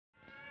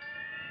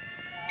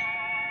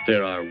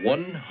There are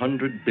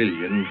 100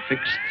 billion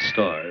fixed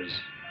stars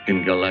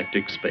in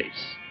galactic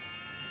space.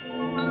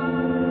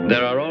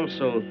 There are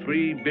also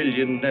 3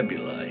 billion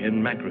nebulae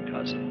in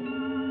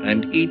macrocosm,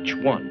 and each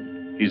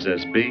one is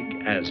as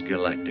big as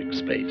galactic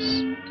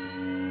space.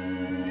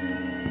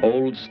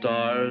 Old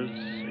stars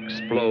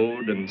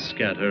explode and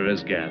scatter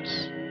as gas,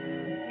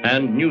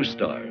 and new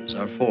stars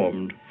are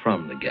formed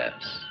from the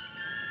gas.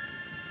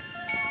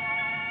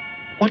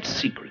 What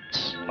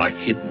secrets are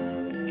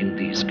hidden in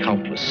these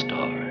countless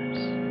stars?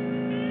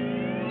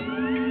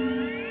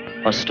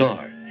 A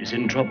star is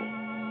in trouble.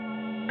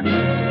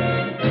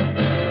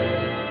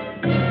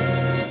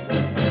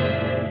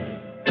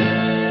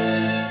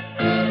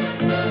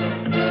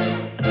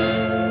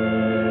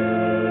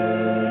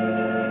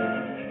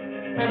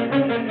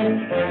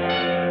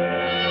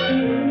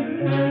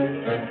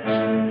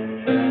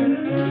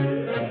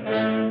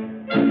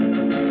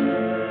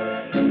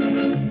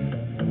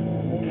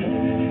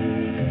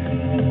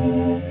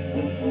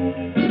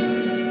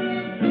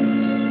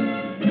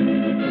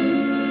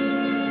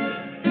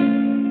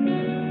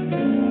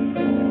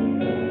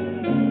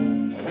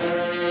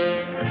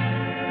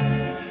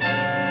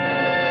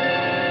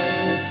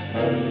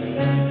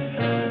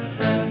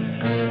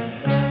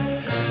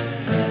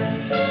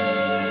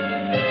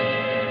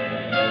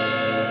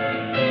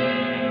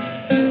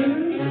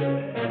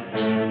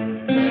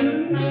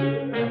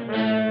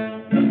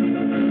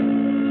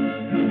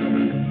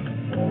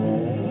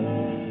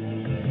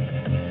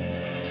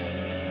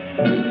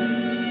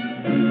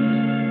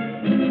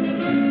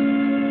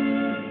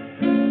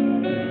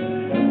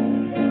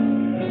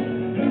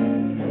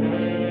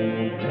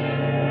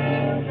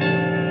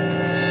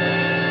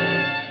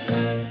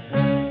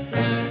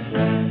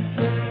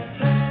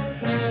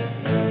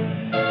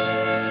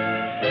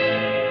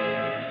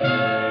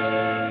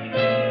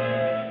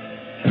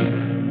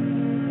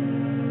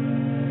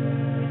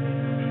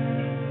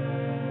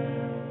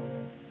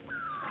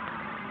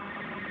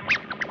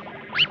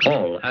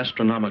 All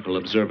astronomical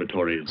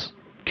observatories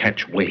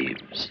catch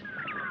waves.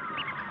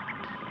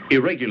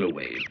 Irregular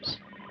waves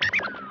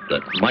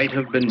that might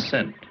have been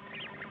sent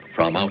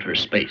from outer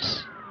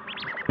space.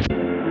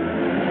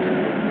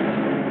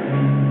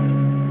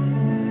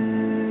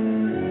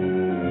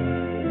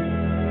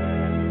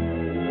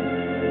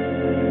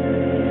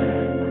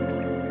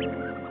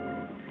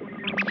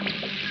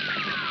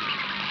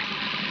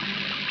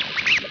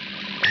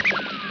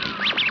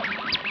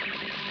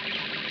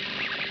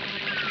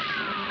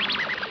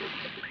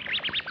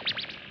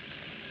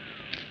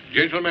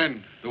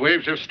 Gentlemen, the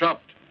waves have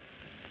stopped.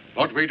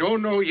 But we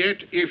don't know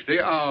yet if they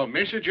are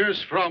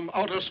messages from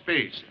outer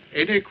space.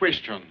 Any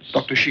questions?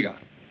 Dr. Shia,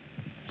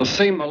 the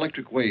same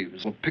electric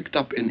waves were picked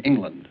up in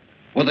England.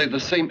 Were they the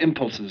same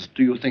impulses,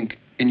 do you think,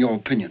 in your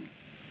opinion?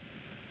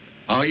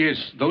 Ah,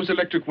 yes. Those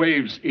electric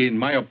waves, in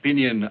my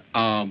opinion,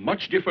 are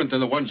much different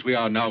than the ones we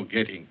are now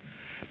getting.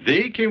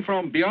 They came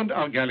from beyond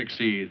our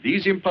galaxy.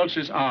 These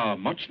impulses are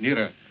much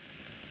nearer.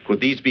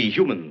 Could these be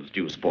humans,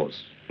 do you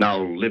suppose,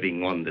 now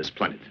living on this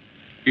planet?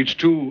 It's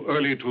too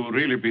early to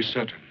really be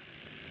certain.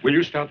 Will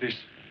you start this?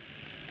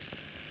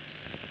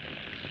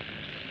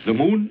 The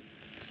moon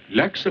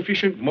lacks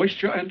sufficient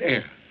moisture and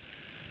air.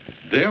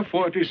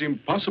 Therefore, it is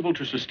impossible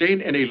to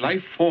sustain any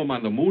life form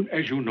on the moon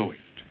as you know it.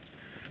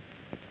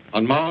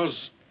 On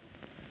Mars,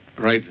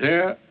 right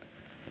there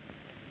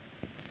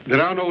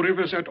are no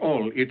rivers at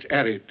all. It's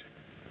arid.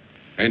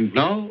 And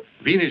now,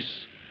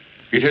 Venus,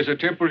 it has a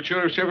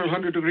temperature of several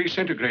hundred degrees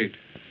centigrade.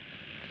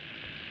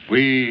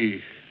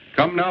 We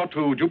come now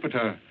to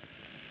Jupiter.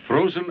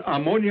 Frozen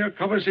ammonia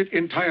covers it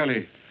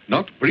entirely,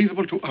 not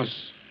breathable to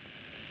us.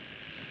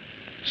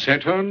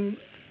 Saturn,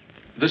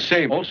 the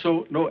same,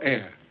 also no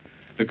air.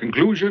 The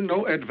conclusion,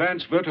 no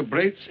advanced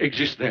vertebrates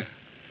exist there.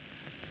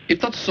 If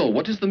that's so,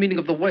 what is the meaning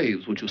of the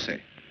waves, would you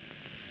say?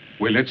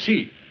 Well, let's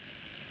see.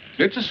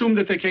 Let's assume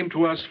that they came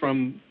to us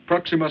from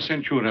Proxima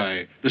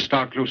Centauri, the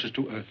star closest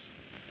to Earth.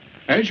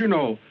 As you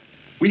know,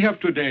 we have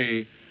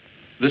today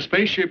the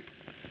spaceship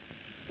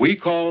we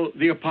call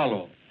the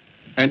Apollo.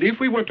 And if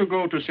we were to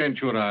go to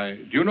Centauri,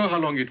 do you know how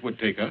long it would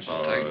take us?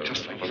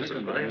 Just like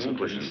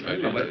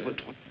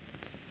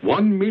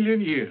 1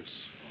 million years.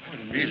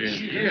 1 million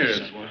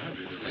years?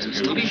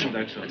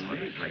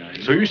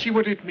 So you see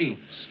what it means.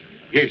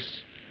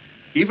 Yes.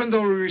 Even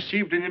though we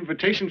received an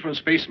invitation from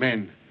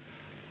spacemen,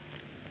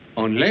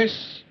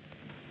 unless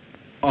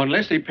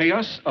they pay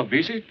us a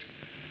visit,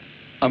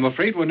 I'm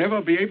afraid we'll never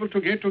be able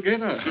to get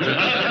together.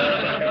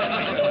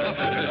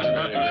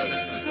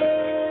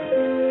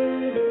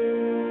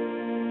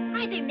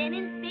 Are there men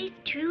in space,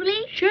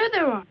 truly? Sure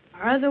there are.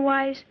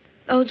 Otherwise,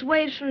 those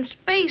waves from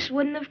space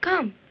wouldn't have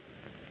come.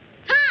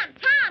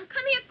 Tom,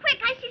 come here quick.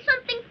 I see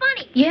something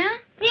funny. Yeah?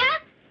 Yeah?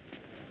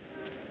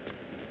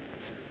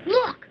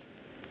 Look.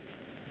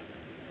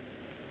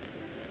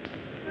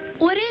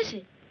 What is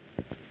it?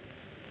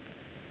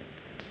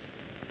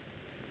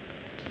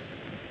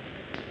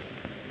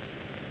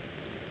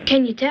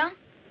 Can you tell?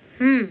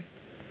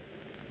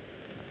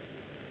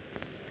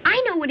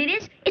 I know what it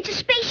is. It's a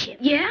spaceship.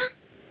 Yeah?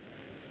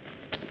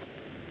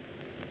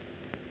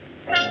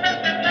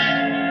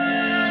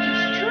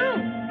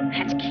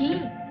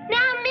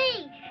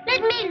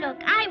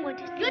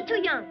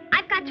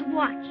 got to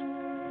watch.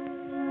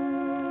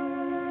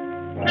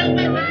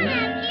 Come on,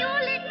 Akio,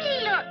 let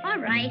me look. All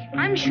right.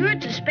 I'm sure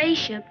it's a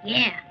spaceship.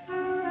 Yeah.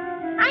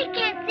 I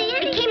can't see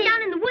anything. It came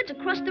down in the woods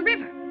across the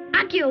river.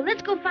 Akio,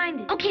 let's go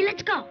find it. Okay,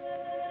 let's go.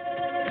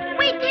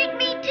 Wait, take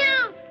me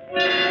too.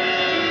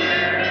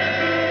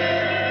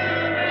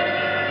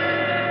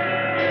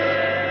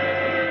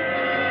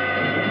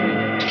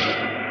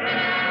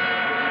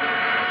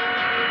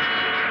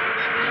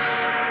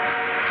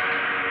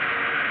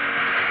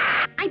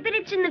 I bet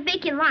it's in the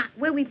vacant lot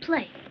where we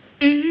play.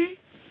 Mm-hmm.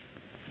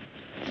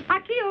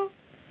 Akio.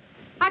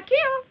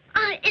 Akio.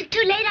 It's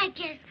too late, I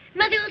guess.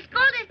 Mother will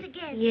scold us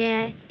again.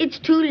 Yeah, it's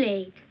too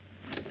late.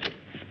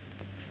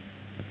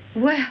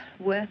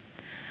 Well,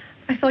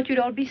 I thought you'd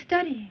all be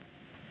studying.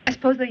 I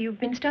suppose that you've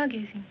been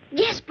stargazing.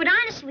 Yes, but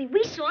honestly,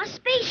 we saw a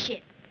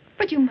spaceship.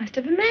 But you must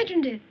have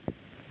imagined it.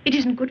 It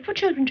isn't good for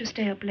children to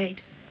stay up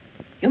late.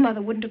 Your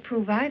mother wouldn't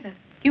approve either.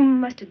 You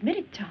must admit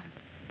it, Tom.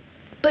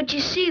 But you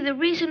see, the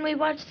reason we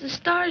watch the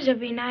stars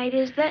every night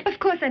is that... Of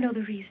course I know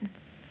the reason.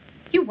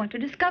 You want to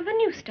discover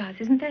new stars,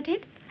 isn't that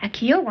it?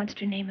 Akio wants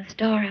to name a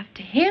star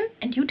after him,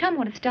 and you, Tom,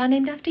 want a star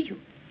named after you.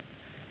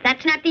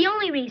 That's not the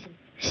only reason.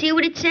 See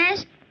what it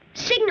says?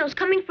 Signals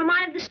coming from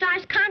out of the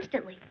stars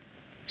constantly.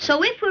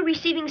 So if we're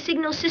receiving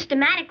signals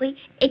systematically,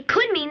 it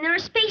could mean there are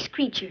space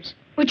creatures.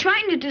 We're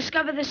trying to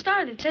discover the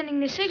star that's sending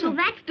the signal. So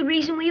that's the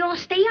reason we all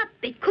stay up.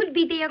 It could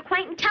be they are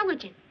quite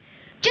intelligent.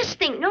 Just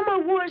think, no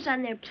more wars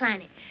on their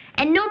planet,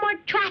 and no more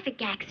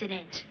traffic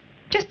accidents.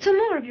 Just some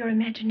more of your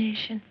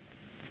imagination.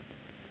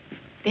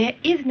 There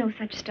is no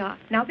such star.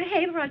 Now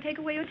behave or I'll take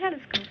away your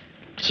telescope.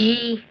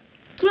 Gee,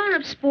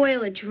 grown-ups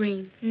spoil a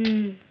dream.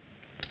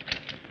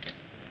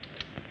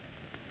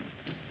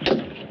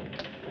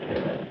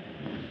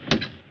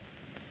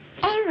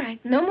 All right,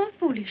 no more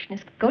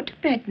foolishness. Go to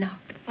bed now.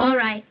 All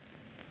right.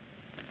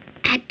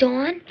 At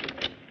dawn?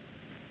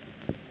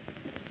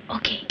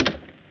 Okay.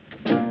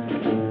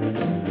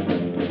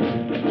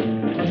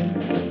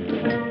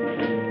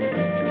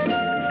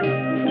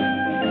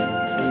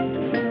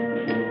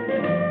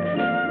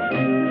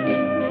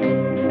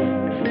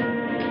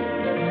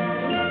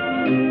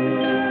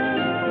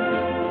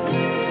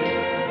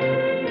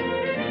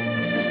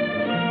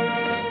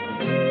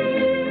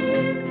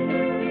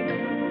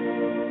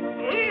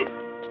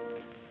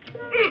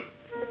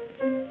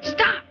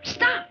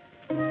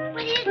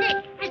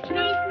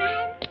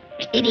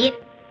 Idiot.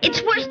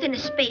 It's worse than a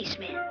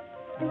spaceman.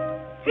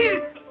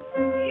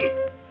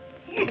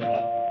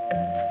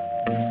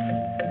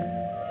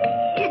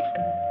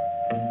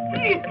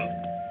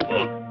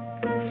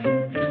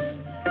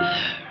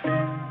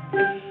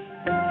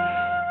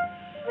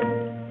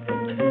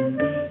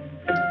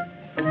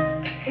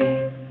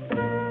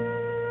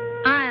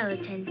 I'll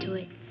attend to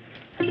it.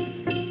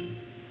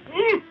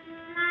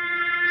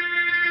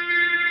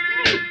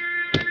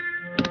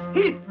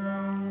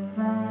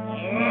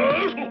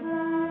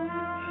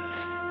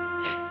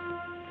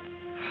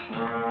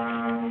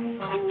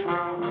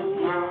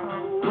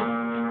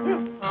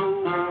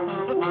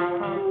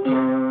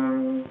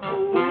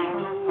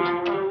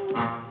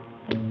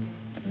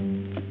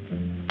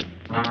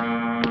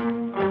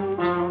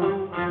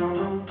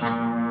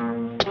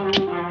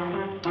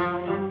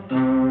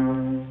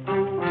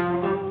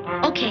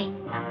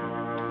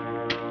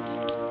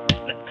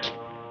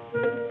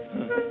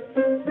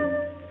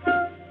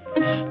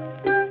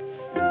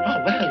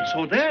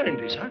 So they're in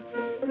this, huh?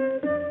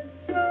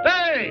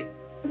 Hey!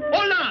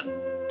 Hold on!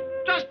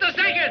 Just a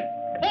second!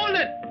 Hold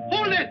it!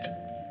 Hold it!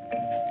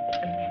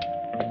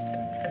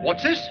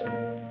 What's this?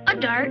 A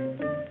dart.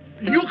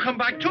 You come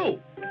back too.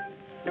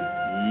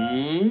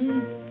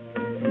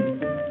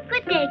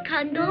 Good day,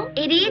 Kondo.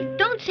 Idiot,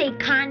 don't say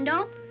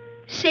condo.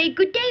 Say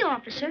good day,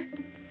 officer.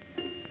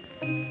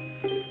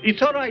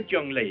 It's all right,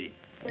 young lady.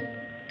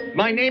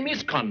 My name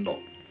is Kondo.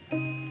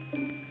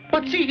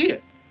 But see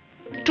here.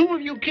 Two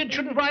of you kids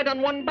shouldn't ride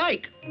on one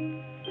bike.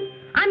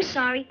 I'm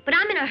sorry, but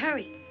I'm in a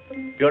hurry.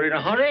 You're in a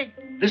hurry?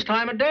 This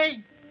time of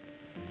day?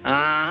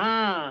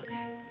 Ah,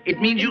 it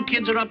means you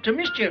kids are up to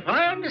mischief.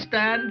 I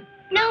understand.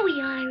 No,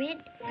 we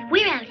aren't.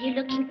 We're out here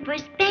looking for a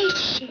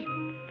spaceship.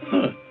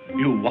 Huh.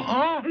 You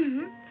are?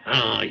 Mm-hmm.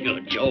 Ah,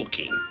 you're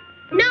joking.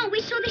 No,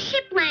 we saw the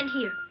ship land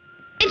here.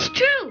 It's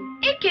true.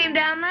 It came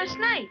down last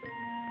night.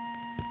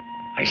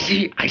 I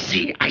see.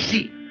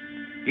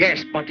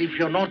 Yes, but if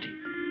you're naughty,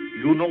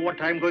 you know what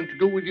I'm going to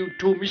do with you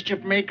two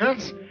mischief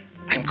makers?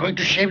 I'm going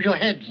to shave your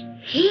heads.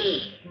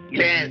 Hey.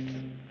 Yes,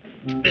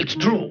 it's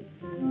true.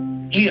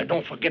 Here,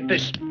 don't forget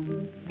this.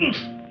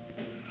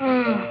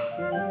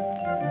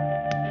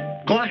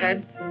 Go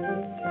ahead,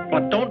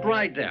 but don't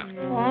ride there.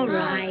 All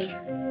right.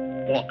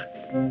 Walk.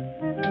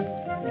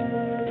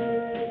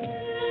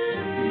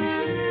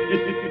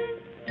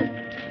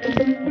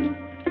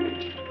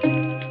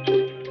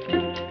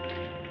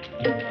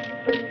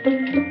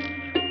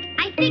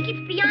 I think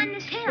it's beyond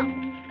this hill.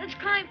 Let's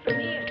climb from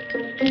here.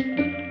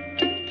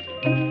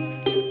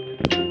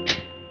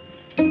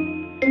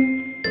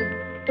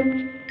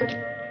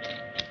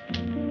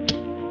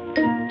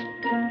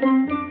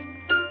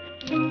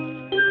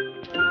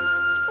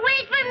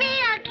 Wait for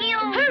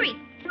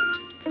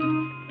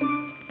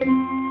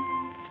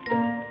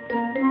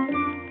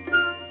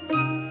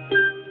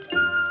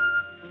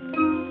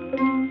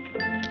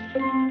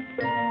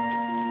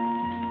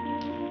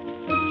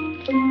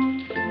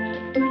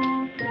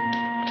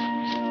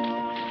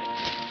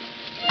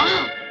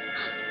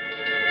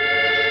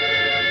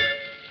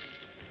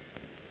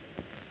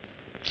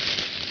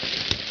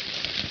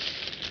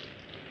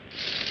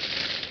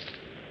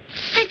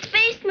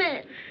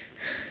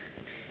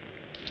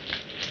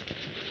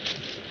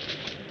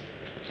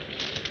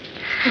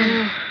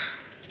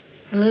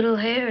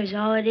is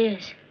all it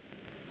is.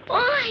 Oh,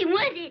 I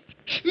want it.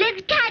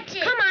 Let's catch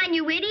it. Come on,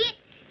 you idiot.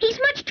 He's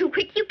much too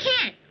quick. You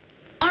can't.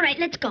 All right,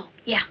 let's go.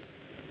 Yeah.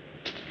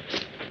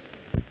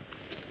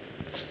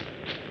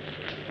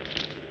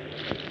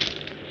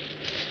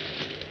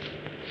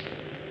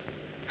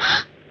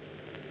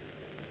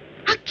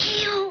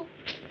 Akio!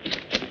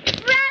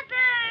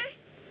 Brother!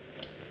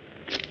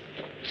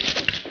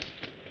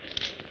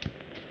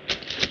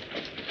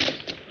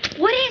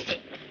 What is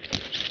it?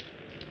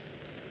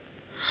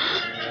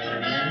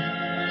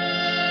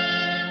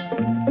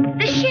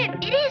 The ship.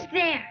 It is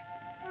there.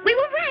 We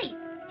were right.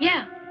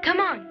 Yeah, come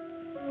on.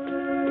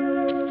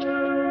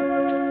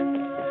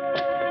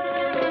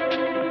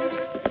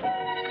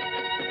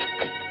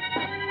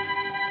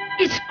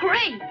 It's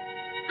great.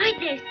 Aren't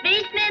there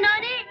spacemen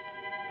on it?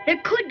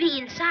 There could be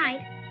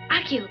inside.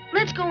 Akio,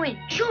 let's go in.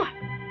 Sure.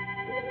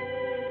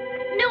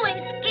 No,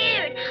 I'm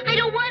scared. I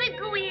don't want to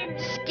go in.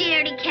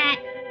 Scaredy cat.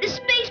 The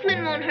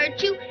spacemen won't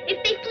hurt you.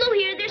 If they flew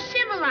here, they're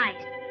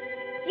civilized.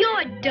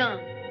 You're dumb.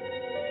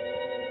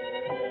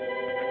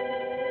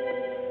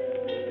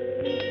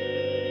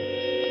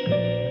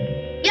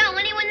 Yo,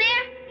 anyone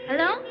there?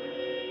 Hello?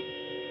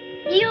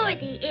 You're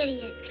the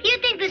idiot. You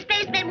think the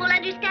spacemen will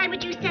understand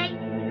what you say?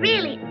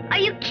 Really? Are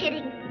you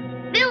kidding?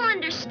 They'll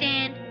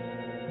understand.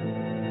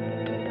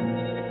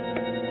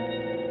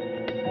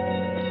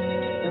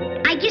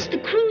 I guess the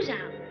crew's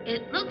out.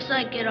 It looks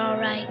like it, all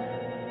right.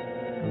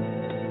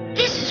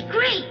 This is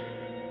great.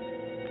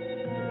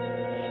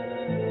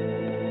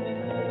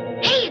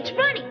 Hey, it's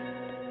running.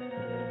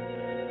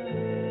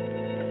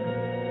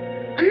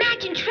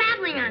 Imagine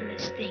traveling on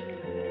this thing.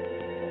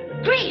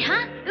 Great,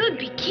 huh? It would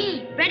be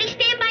keen. Ready?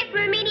 Stand by for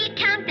immediate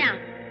countdown.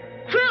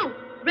 Crew,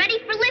 ready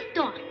for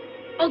liftoff.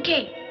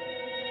 Okay.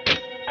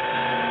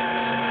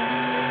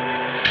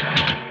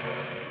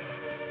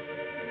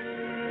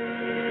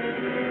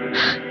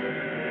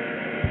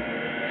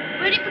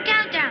 Ready for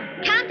countdown.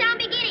 Countdown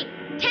beginning.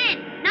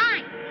 10,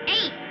 9,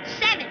 8,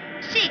 7,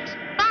 6,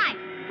 5,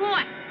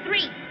 4,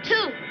 3,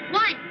 2,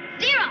 1,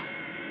 0.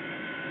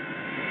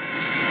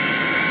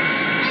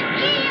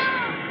 Akio!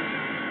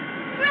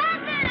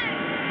 Brother!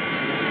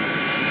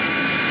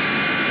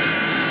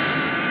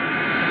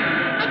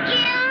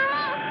 Akio!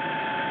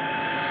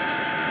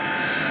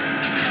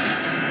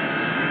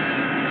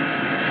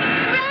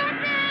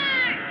 Brother!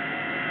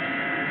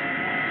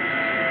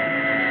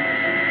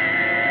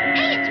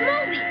 Hey, it's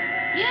moving.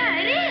 Yeah,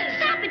 it is.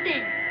 Stop it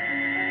then.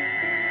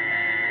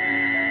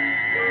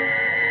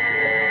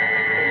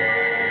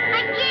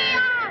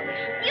 Akio!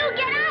 You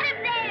get out of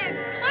there!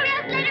 Or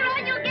else later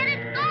on you'll get a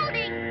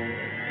scolding!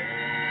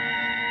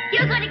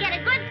 You're gonna get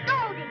a good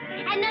scolding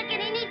and not get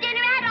any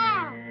dinner at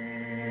all!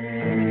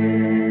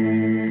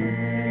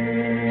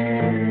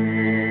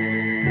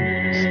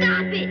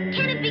 Stop it.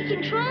 Can it be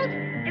controlled?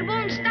 It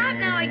won't stop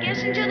now, I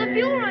guess, until the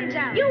fuel runs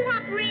out. You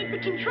operated the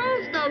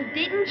controls though,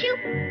 didn't you?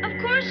 Of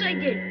course I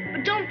did.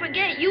 But don't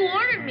forget, you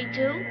ordered me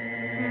to.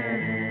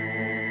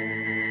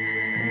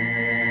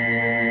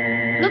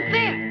 Look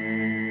there.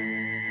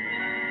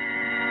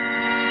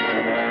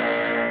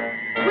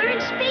 We're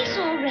in space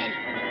already.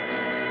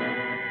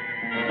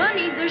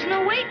 Funny, there's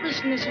no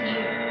weightlessness in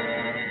here.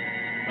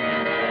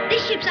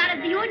 This ship's out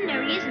of the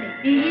ordinary, isn't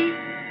it? Mm-hmm.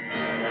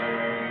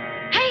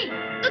 Hey,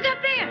 look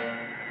up there.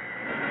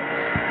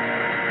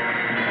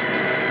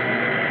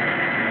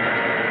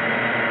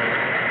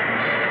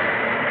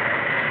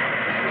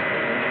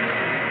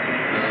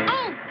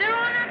 Oh, they're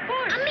on our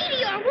course. A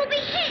meteor! We'll be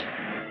hit!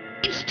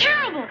 It's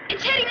terrible.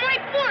 It's heading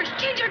right for us.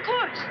 Change our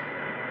course.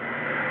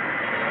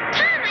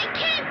 Tom, I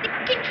can't! The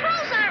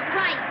controls aren't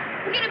right!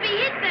 We're gonna be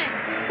hit then.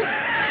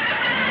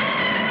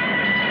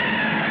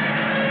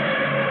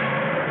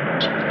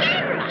 It's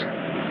Gamera!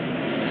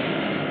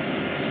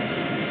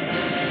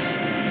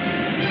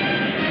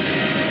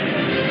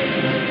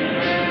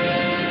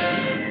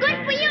 Good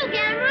for you,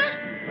 Gamera!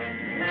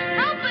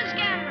 Help us,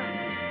 Gamera.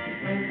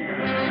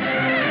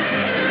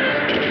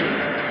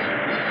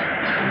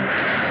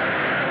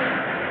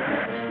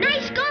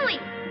 Nice going!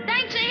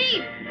 Thanks a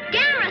heap.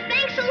 Gamera,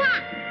 thanks a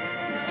lot!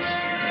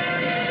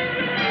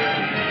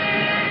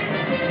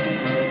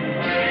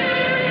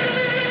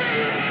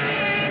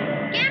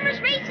 Gamera's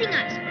racing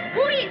us!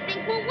 Who do you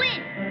think will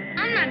win?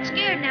 I'm not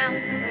scared now.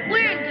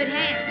 We're in good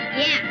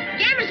hands. Yeah,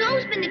 Gamera's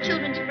always been the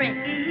children's friend.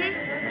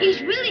 Mm-hmm.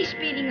 He's really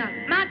speeding up.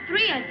 Mach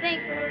 3, I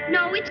think.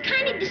 No, it's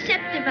kind of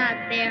deceptive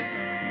out there.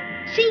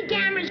 See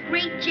Gamera's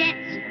great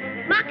jets?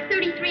 Mach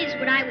 33 is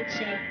what I would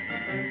say.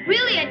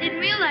 Really, I didn't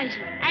realize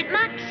it. At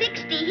Mach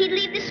 60, he'd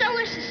leave the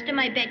solar system,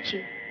 I bet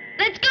you.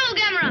 Let's go,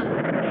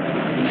 Gamera.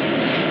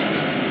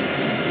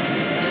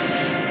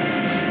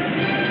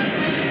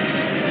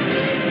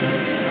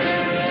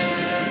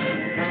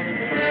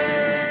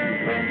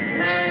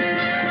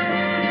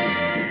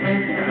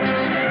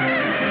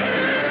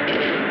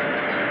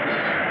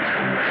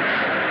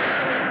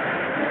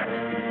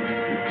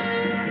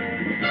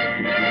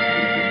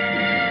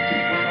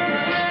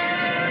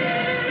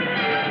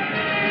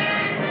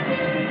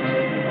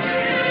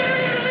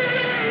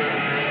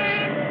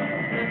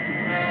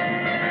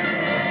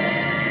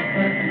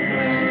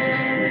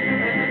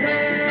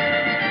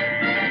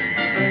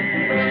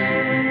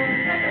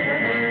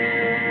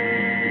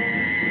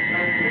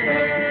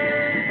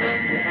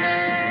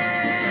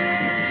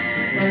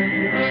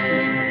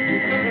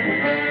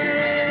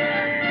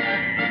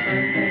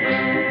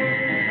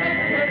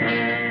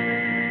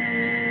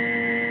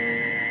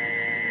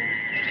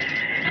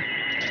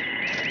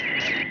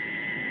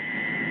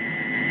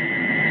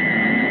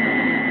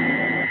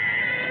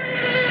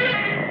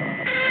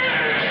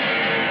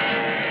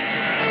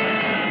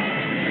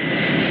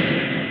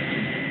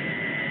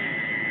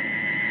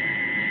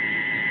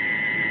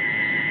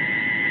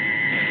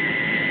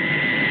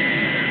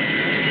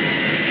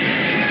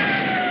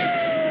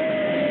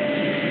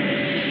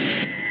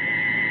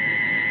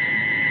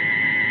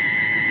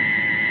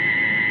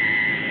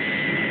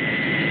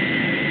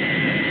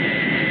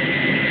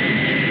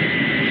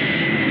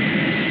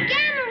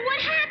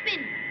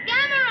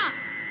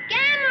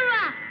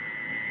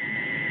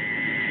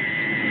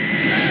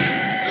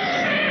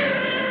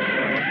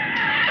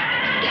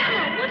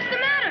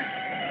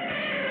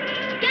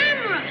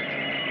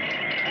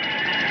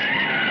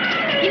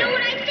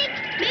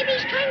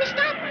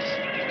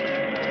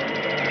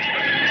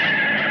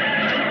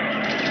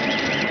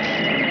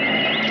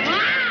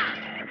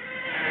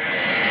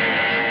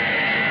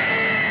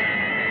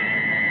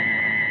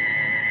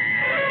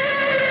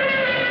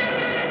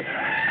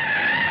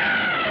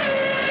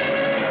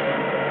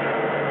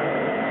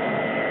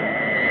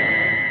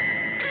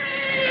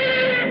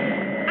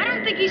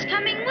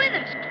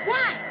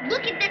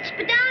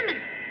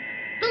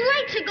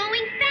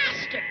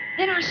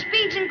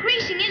 It's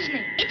increasing, isn't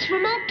it? It's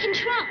remote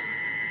control.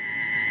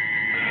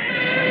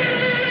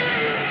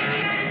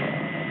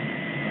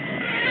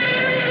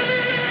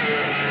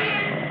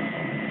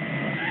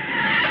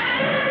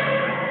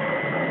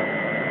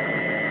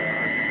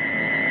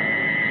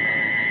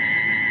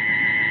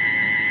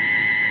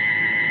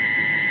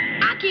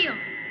 Akio,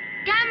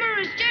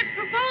 Gamera's jet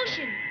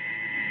propulsion.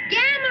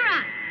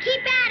 Gamera,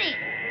 keep at it.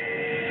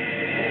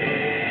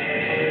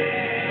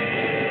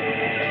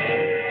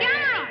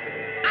 Gamera!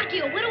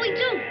 Akio, what do we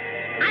do?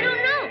 I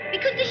don't know,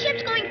 because the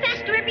ship's going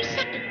faster every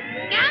second.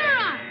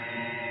 Gamera!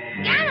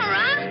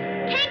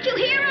 Gamera! Can't you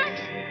hear us?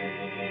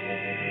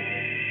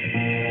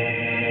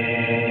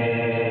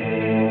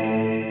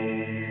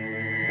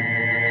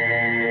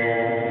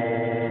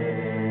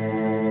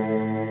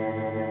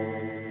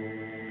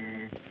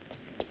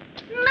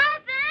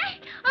 Mother!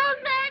 Oh,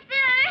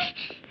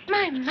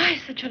 Mother! My,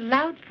 such a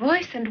loud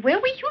voice. And where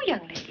were you,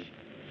 young lady?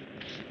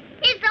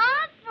 It's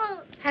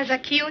awful. Has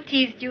Akio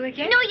teased you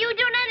again? No, you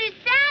don't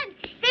understand.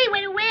 They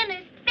went away on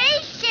a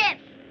spaceship.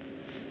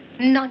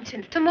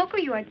 Nonsense. Tomoko,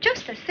 you are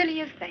just as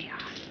silly as they are.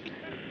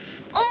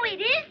 Oh,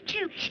 it is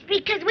true,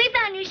 because we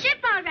found your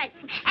ship all right.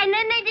 And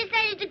then they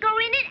decided to go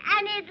in it,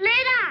 and it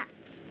lit up.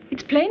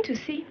 It's plain to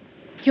see.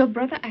 Your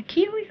brother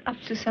Akio is up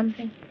to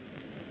something.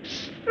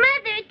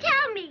 Mother,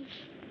 tell me,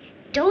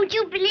 don't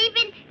you believe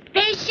in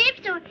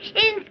spaceships or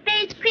in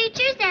space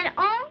creatures at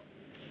all?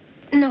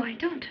 No, I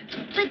don't.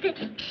 But the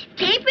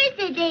paper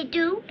said they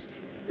do.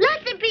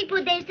 Lots of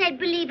people, they said,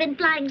 believe in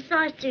flying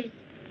saucers.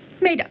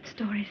 Made up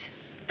stories.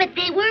 But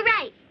they were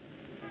right.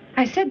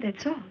 I said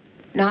that's all.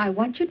 Now I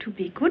want you to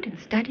be good and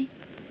study,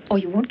 or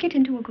you won't get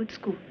into a good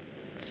school.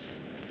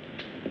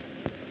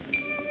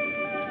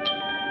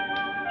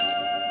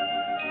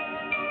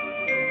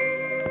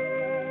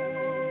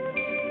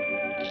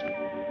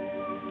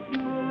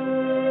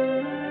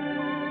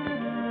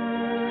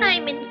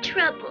 I'm in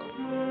trouble.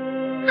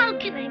 How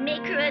can I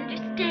make her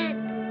understand?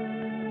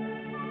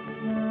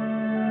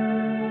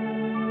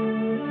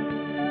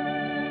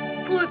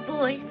 Poor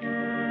boys.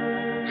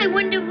 I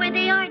wonder where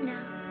they are now.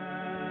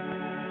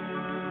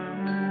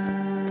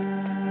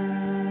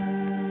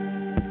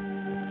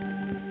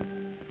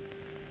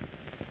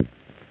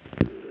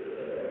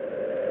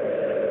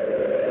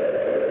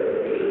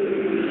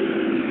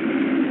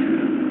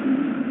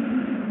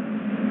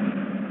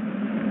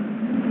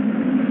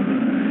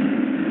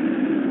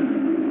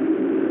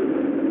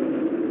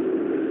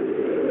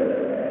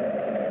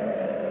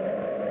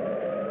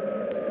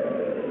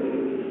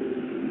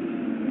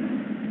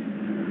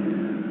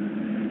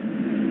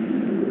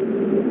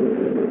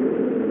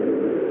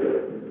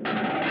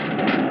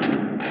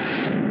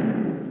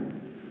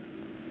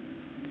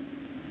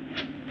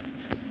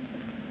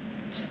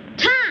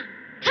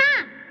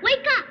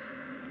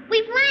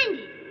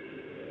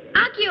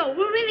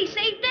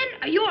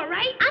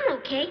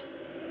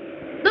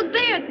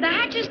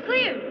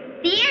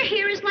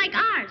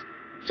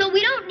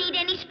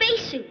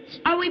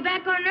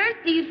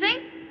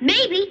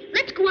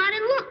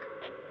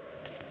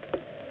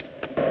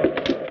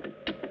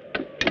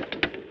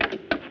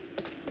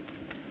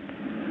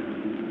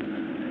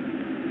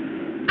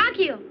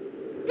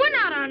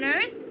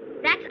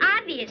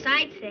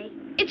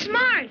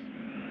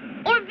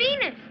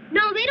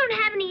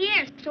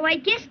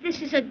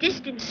 A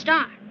distant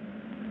star.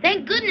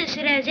 Thank goodness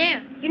it has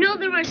air. You know,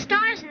 there are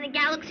stars in the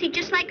galaxy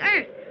just like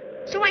Earth.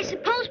 So I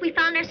suppose we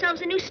found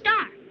ourselves a new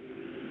star.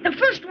 The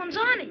first one's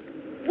on it.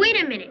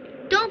 Wait a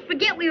minute. Don't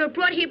forget we were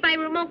brought here by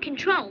remote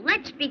control.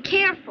 Let's be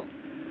careful.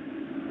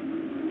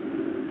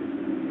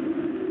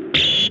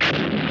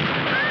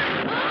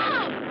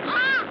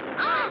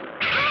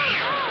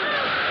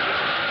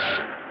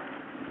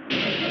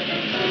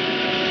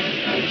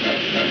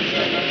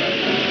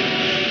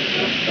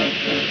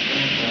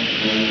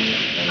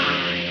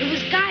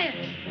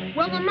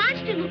 Well, the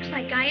monster looks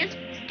like Gaius.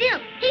 Still,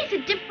 he's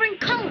a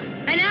different color.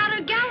 An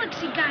outer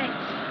galaxy Gaius.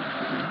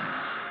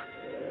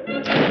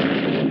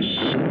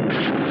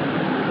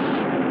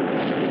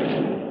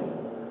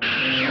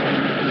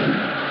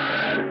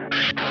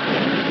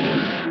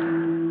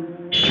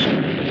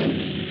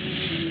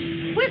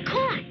 We're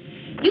caught.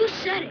 You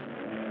said it.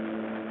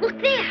 Look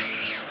there.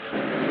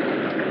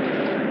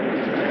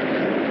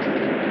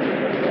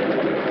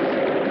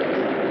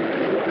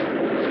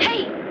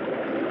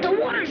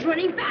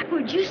 Running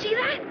backwards. You see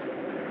that?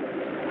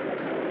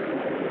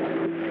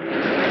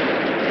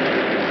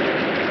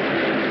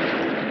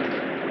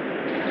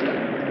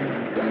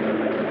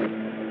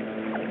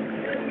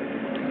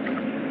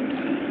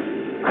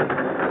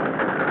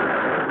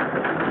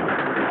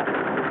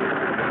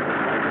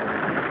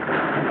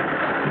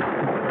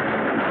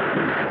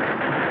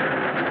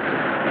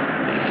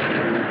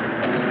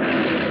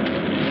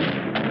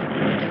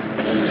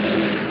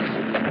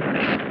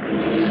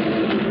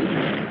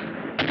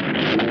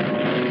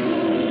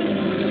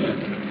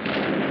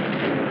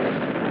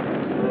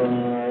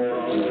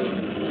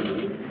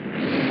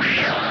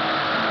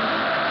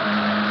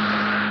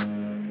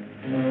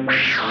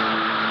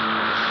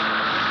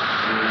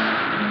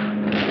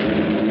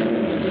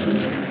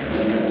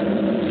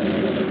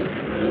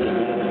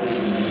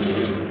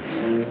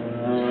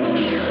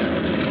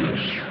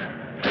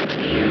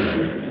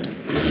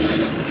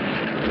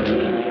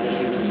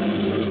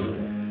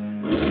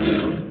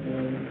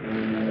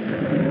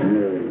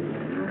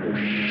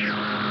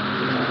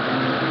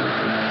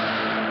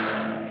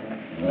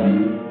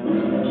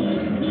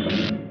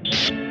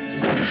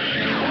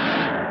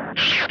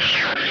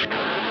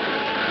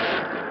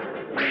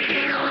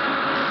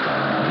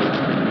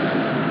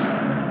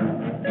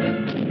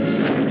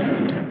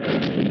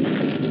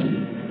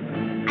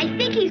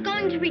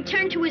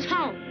 return to his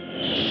home.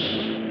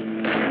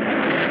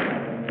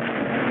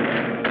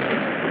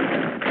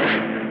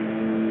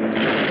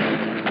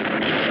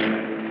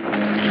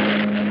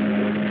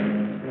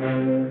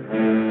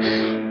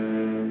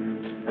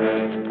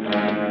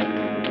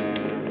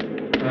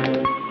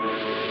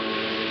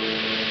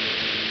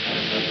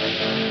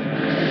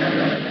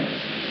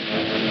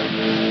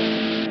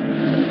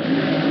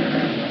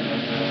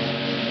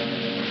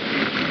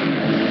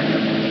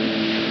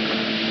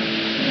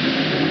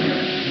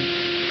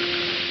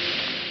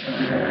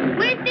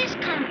 Where'd this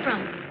come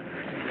from?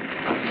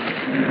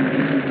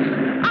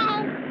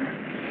 Uh-oh!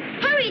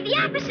 Hurry, the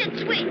opposite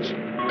switch!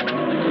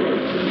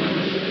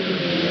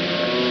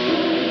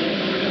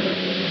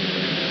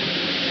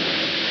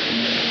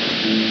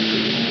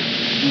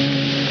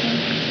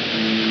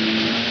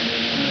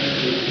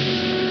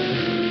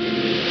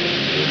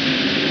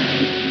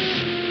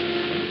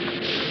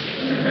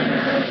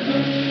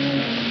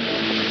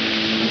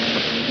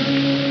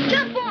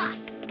 Jump off!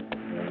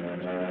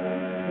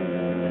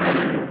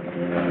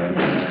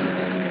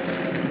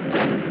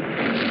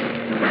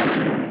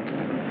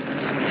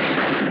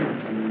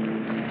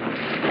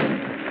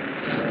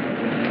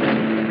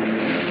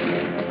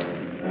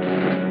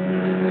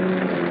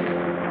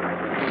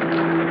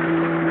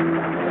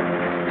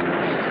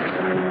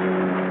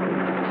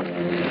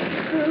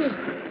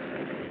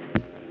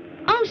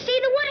 Oh, see,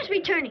 the water's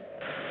returning.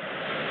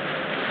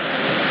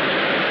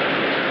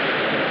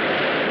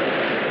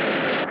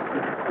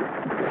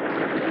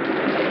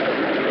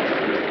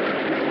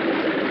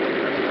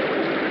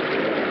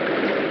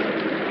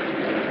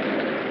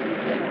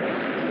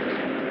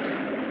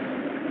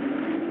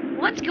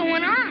 What's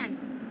going on?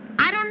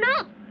 I don't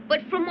know,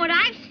 but from what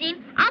I've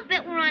seen, I'll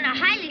bet we're on a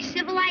highly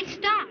civilized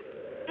star.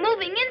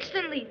 Moving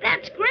instantly,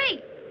 that's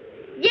great.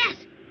 Yes,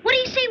 what do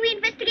you say we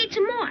investigate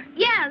some more?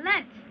 Yeah,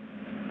 let's.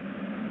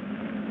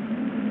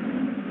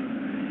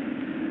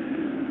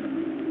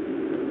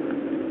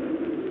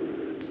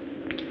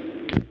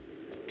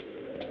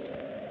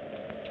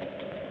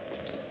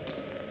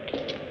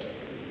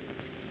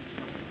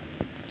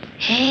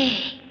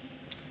 Hey,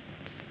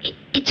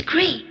 it's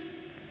great.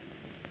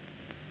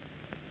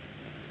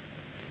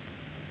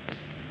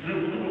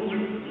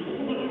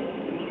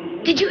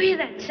 Did you hear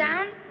that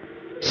sound?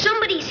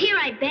 Somebody's here,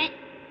 I bet.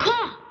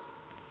 Call.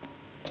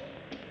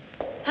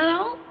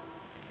 Hello?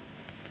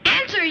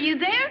 Answer, are you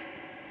there?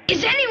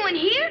 Is anyone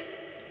here?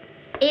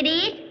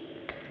 Idiot.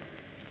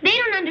 They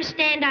don't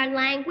understand our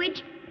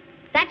language.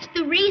 That's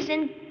the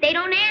reason they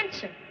don't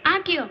answer.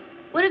 Akio,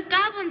 what if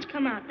goblins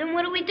come out? Then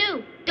what do we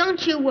do?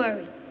 Don't you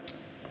worry.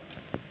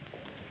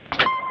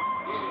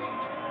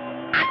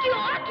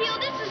 Akio,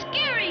 this is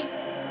scary.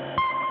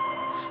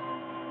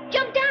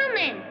 Jump down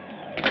then.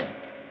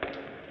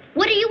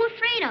 What are you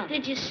afraid of?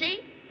 Did you see?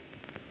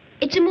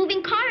 It's a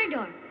moving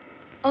corridor.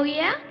 Oh,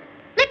 yeah?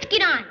 Let's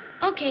get on.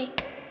 Okay.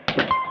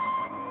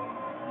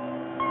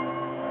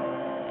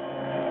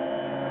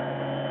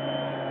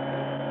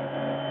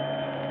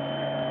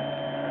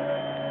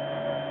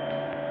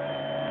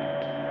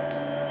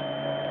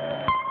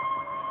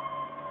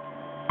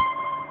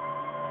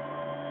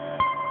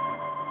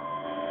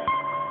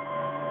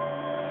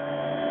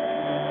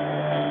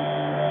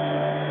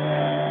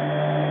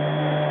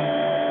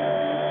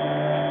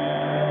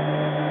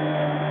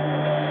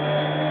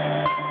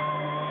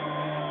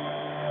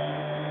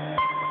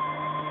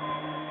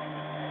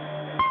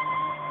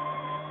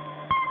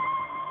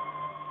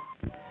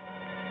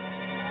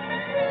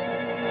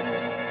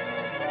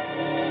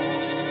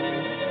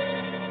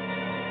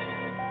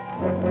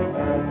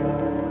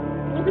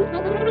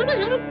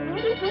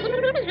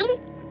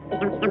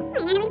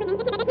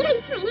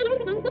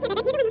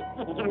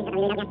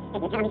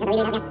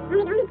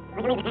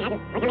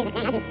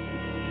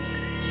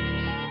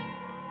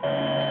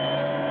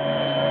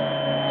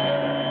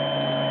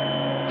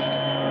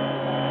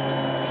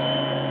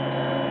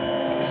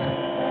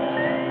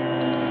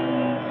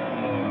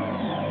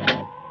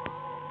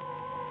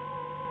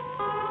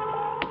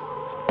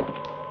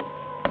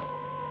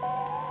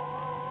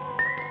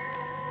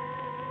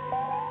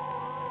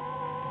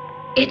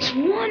 It's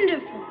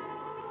wonderful.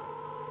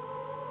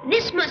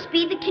 This must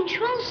be the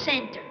control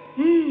center.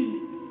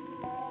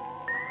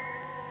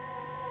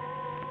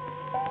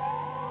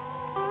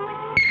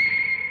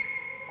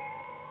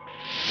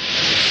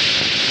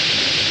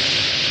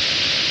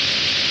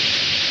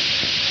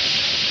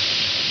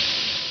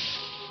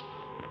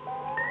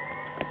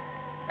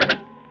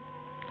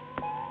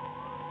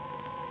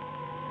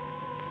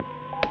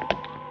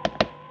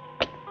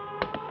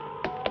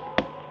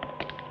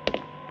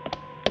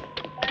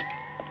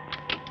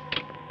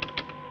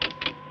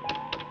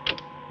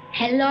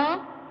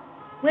 Hello?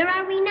 Where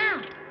are we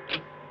now?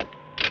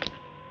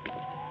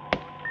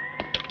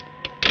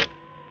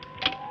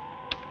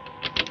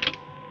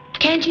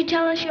 Can't you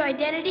tell us your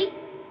identity?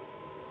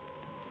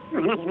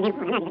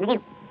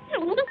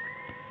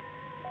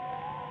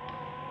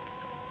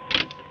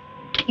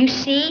 You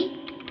see?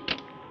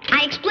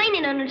 I explain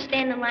and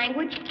understand the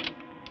language.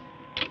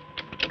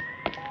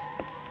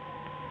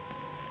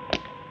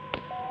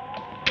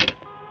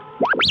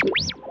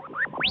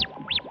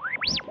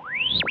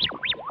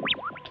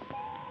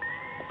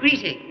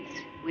 Greetings.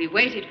 We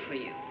waited for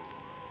you.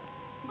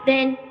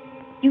 Then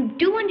you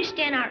do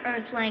understand our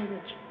Earth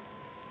language.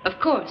 Of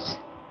course.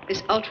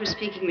 This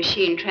ultra-speaking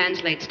machine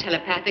translates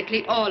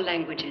telepathically all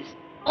languages.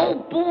 Oh,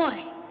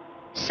 boy.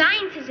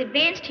 Science has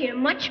advanced here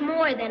much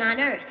more than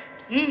on Earth.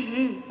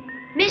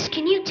 Miss,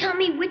 can you tell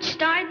me which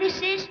star this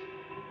is?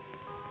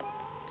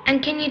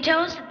 And can you tell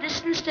us the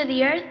distance to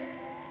the Earth?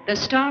 The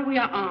star we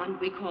are on,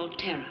 we call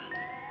Terra.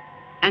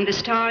 And the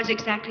star is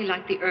exactly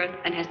like the Earth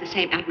and has the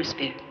same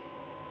atmosphere.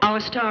 Our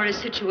star is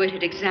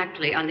situated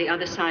exactly on the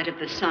other side of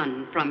the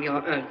sun from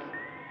your Earth.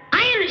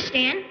 I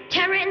understand.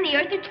 Terra and the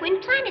Earth are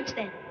twin planets,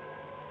 then.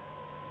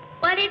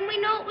 Why didn't we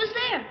know it was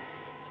there?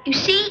 You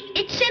see,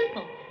 it's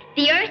simple.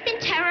 The Earth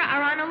and Terra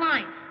are on a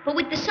line, but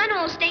with the sun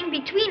all staying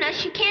between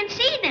us, you can't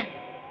see them.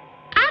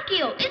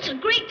 Akio, it's a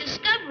great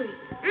discovery.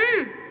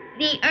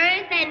 The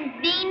Earth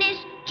and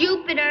Venus,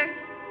 Jupiter,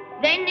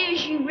 then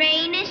there's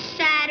Uranus,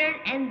 Saturn,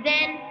 and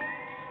then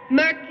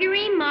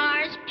Mercury,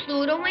 Mars,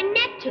 Pluto, and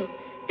Neptune.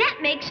 That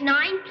makes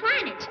 9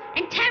 planets,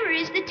 and Terra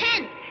is the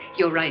 10th.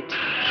 You're right.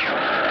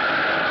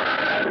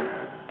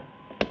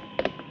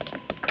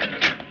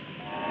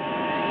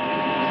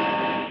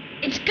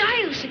 It's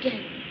Gaius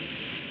again.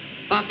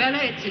 Barbella,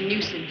 it's a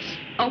nuisance.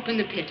 Open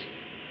the pit.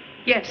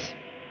 Yes.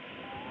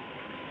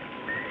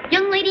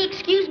 Young lady,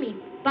 excuse me.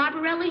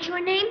 Barbarella's your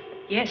name?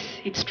 Yes,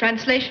 its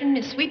translation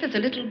is sweet as a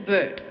little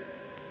bird.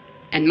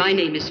 And my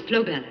name is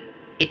Flobella.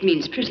 It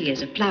means pretty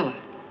as a flower.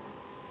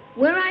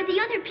 Where are the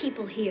other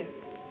people here?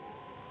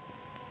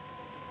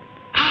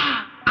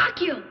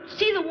 Akio,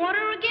 see the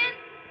water again?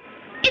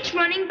 It's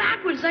running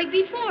backwards like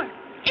before.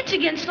 It's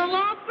against the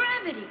law of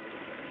gravity.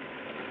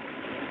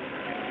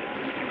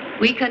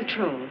 We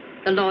control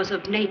the laws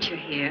of nature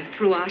here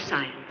through our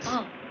science.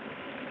 Oh.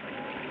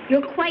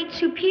 You're quite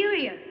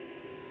superior.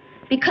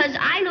 Because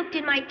I looked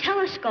in my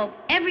telescope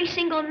every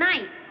single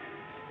night.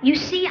 You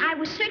see, I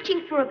was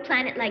searching for a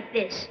planet like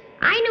this.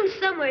 I knew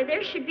somewhere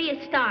there should be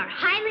a star,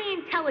 highly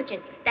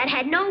intelligent, that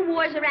had no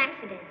wars or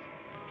accidents.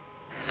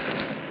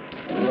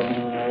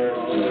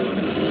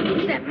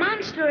 It's that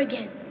monster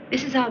again.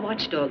 This is our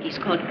watchdog. He's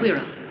called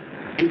Guiron.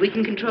 And we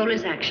can control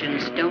his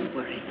actions. Don't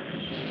worry.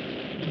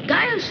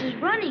 Gaius is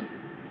running.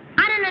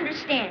 I don't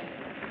understand.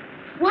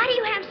 Why do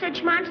you have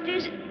such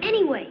monsters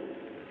anyway?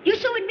 You're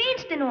so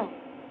advanced and all.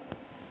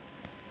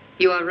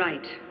 You are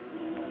right.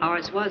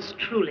 Ours was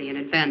truly an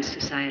advanced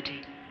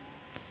society.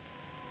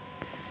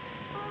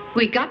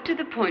 We got to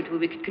the point where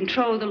we could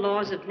control the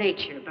laws of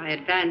nature by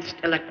advanced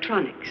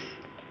electronics.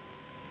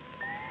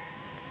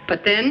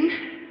 But then,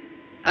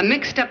 a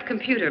mixed-up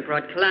computer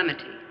brought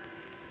calamity.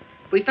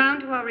 We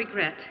found to our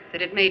regret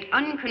that it made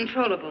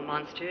uncontrollable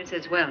monsters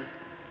as well.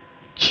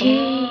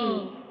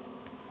 Gee.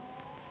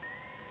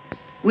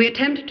 We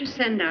attempted to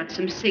send out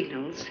some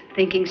signals,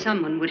 thinking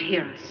someone would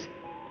hear us.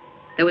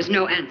 There was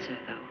no answer,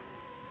 though.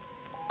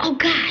 Oh,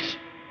 gosh.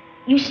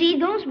 You see,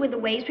 those were the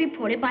waves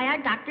reported by our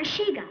Dr.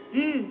 Shiga.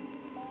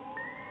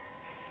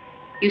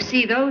 You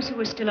see, those who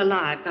were still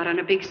alive got on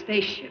a big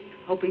spaceship,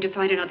 hoping to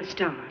find another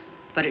star,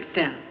 but it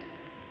fell.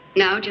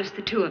 Now just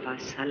the 2 of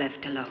us are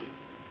left alone.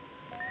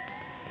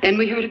 Then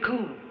we heard a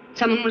call.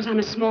 Someone was on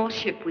a small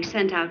ship we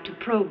sent out to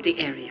probe the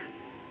area.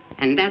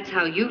 And that's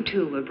how you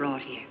 2 were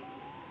brought here.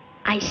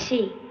 I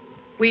see.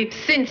 We've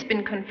since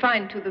been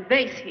confined to the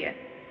base here.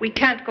 We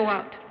can't go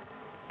out.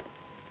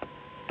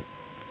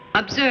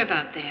 Observe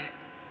out there.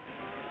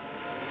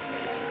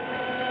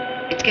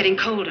 It's getting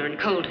colder and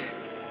colder.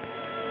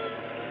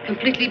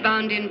 Completely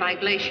bound in by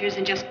glaciers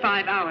in just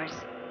 5 hours.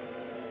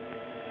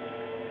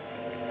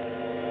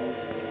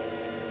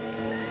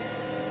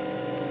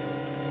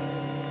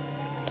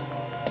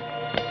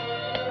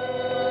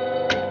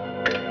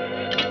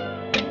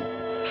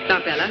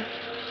 Barbella.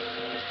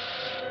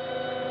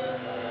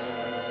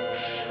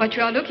 What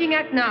you are looking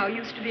at now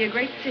used to be a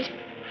great city.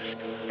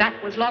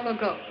 That was long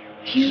ago.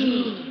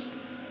 Phew.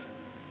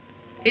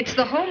 It's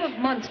the home of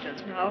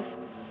monsters now.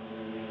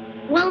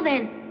 Well,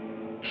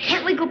 then,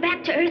 can't we go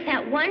back to Earth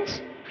at once?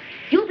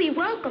 You'll be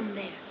welcome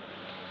there.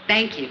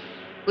 Thank you.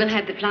 We'll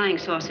have the flying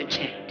saucer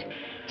checked,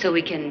 so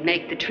we can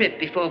make the trip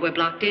before we're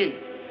blocked in.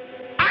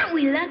 Aren't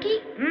we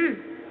lucky?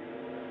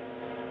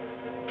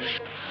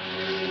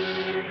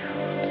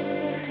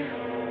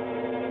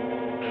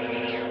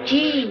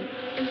 Gee,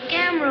 if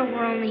Gamera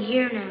were only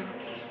here now.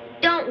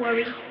 Don't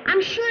worry.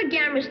 I'm sure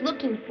Gamera's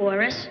looking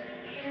for us.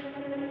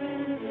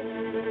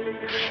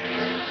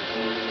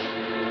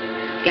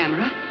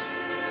 Gamera?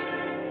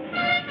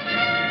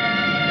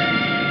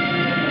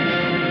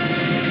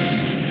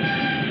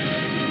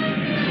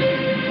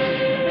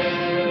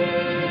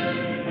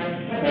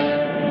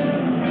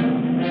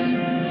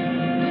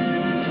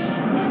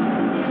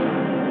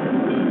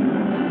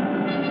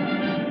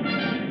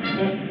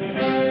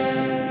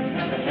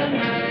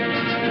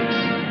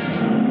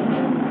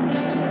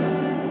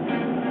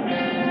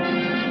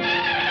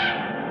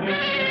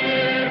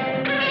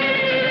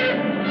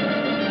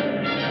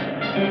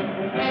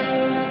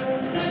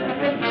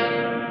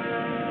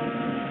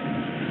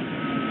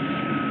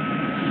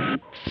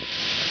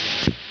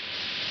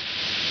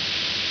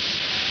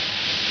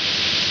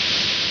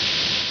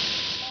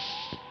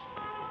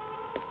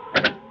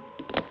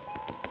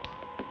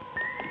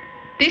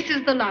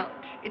 is the lounge.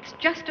 It's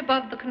just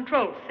above the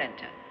control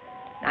center.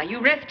 Now,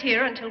 you rest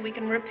here until we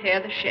can repair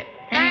the ship.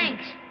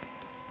 Thanks.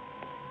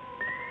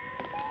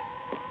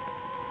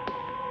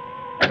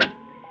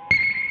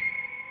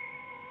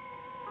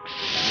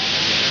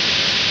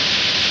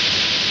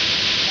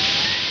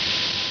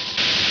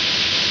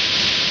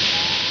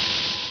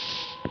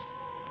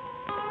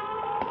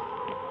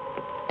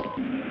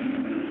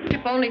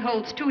 Ship only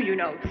holds 2, you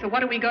know. So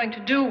what are we going to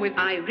do with...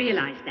 I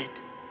realize that.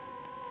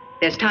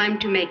 There's time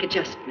to make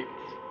adjustments.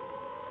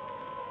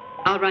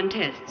 I'll run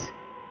tests.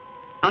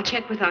 I'll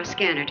check with our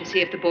scanner to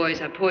see if the boys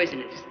are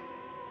poisonous.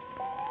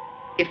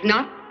 If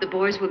not, the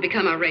boys will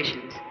become our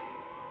rations.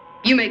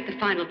 You make the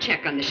final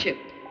check on the ship.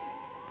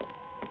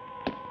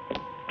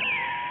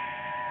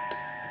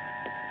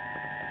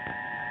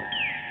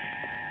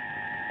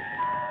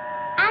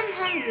 I'm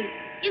hungry.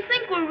 You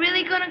think we're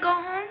really gonna go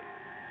home?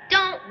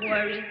 Don't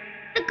worry.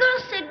 The girl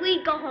said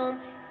we'd go home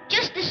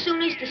just as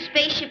soon as the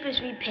spaceship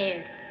is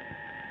repaired.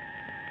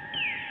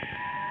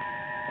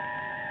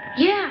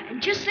 Yeah,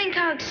 and just think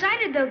how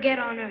excited they'll get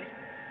on Earth.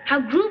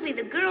 How groovy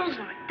the girls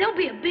are. They'll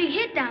be a big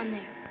hit down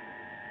there.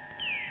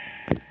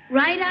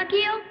 Right,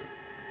 Akio?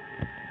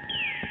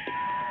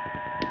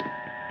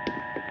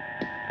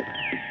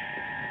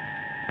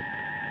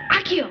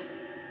 Akio,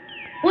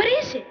 what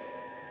is it?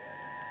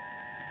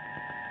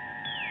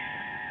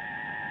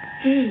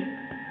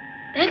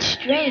 That's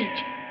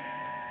strange.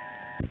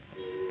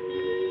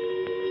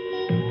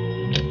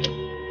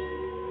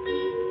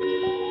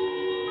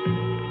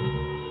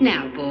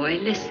 Now, boy,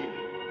 listen.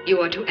 You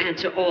are to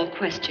answer all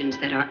questions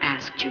that are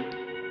asked you.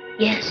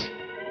 Yes.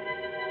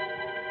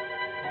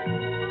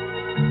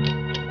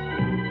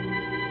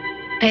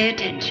 Pay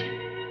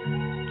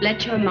attention.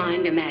 Let your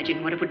mind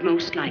imagine what it would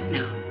most like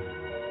now.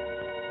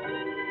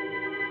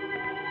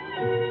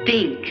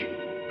 Think.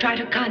 Try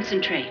to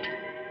concentrate.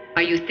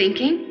 Are you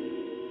thinking?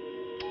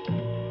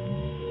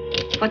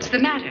 What's the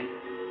matter?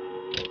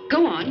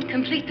 Go on,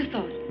 complete the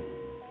thought.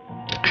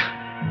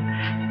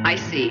 I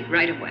see,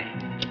 right away.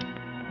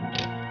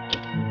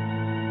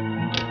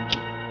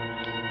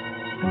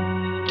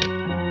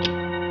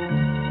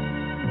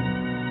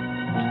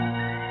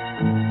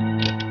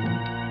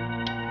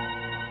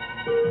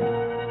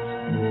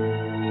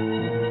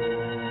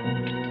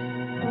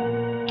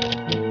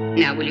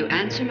 Now, will you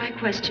answer my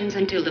questions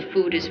until the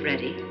food is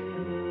ready?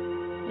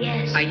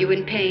 Yes. Are you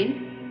in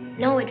pain?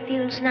 No, it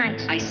feels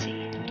nice. I see.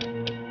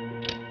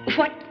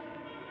 What?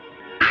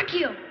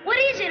 Akio, what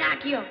is it,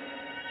 Akio?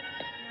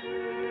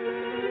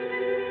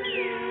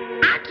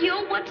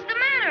 Akio, what's the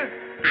matter?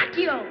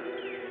 Akio!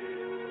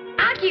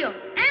 Akio,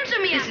 answer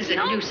me, This Akio! is a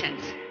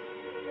nuisance.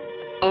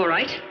 All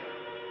right.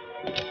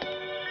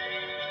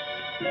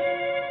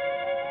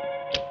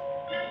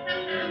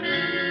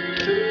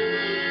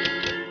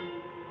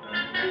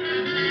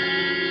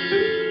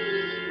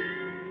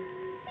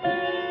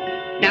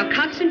 Now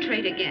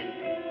concentrate again.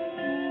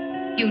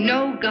 You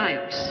know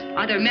Gaios.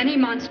 Are there many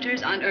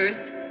monsters on Earth?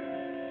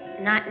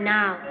 Not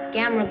now.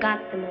 Gamera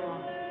got them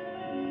all.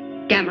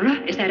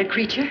 Gamera? Is that a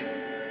creature?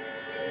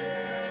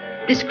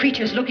 This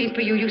creature's looking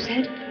for you, you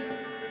said?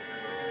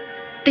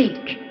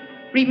 Think.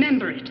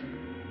 Remember it.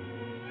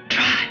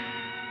 Try.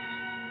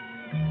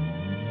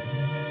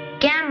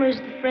 Gamera's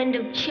the friend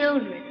of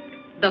children.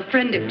 The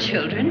friend of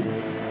children?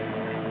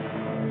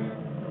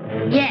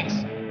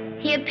 Yes.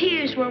 He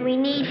appears when we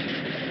need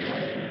him.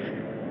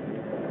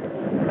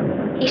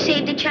 He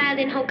saved a child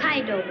in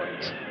Hokkaido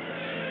once.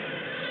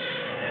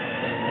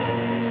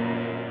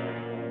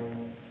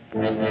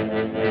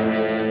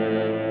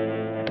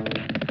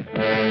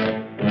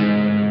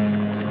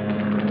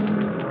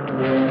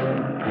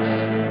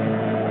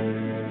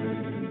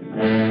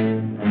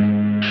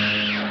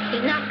 He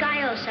knocked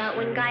Gaios out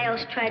when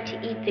Gaios tried to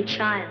eat the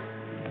child.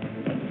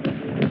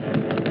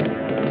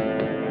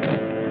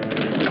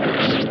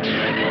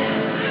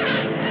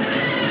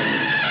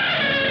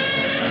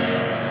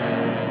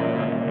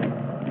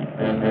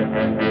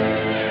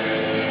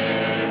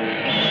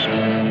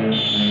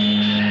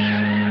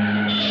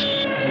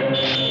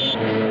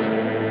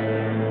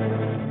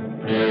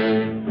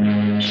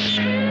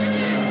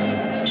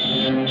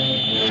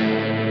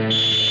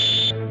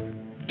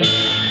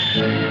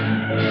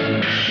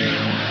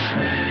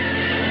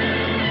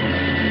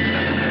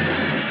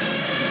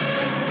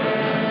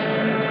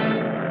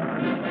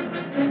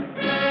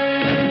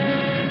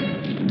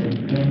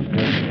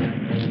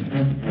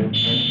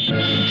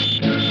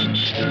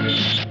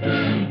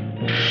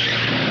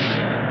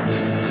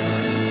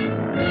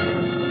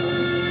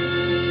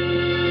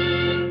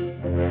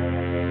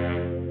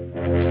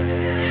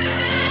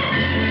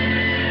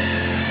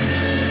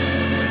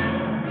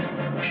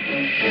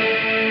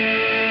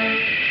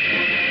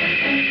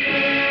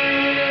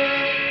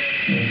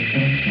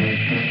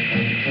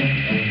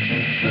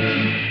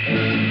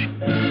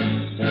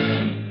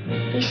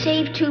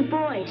 Saved 2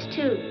 boys,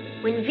 too,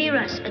 when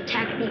Viras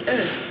attacked the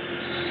Earth.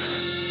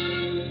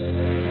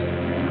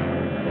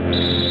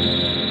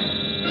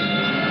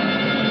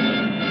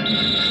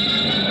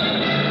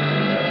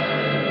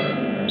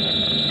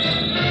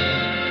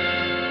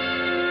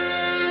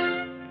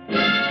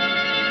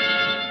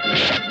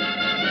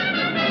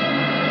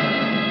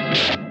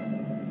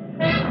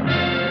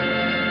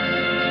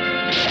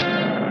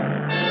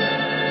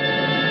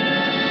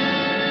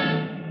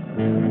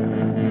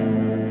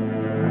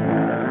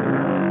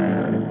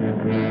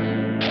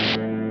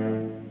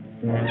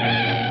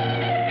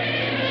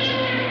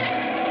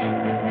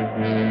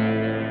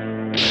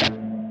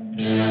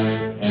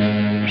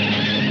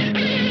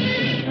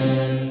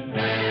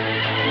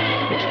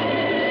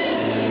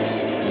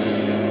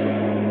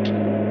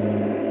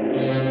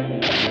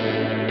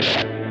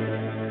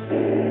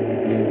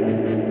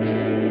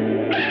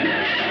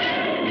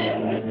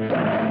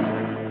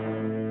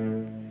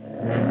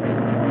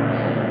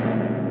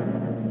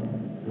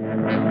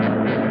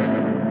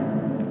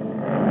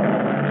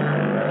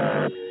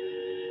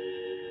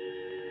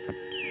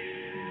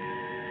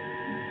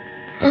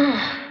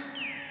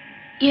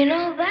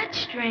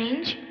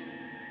 strange.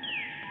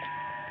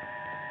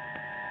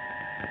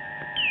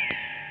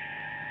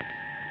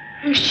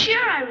 I'm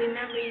sure I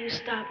remember you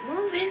stopped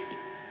moving.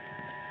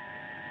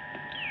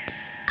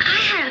 I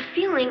had a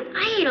feeling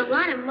I ate a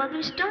lot of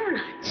Mother's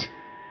donuts.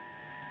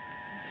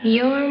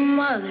 Your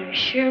mother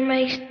sure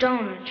makes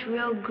donuts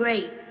real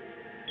great.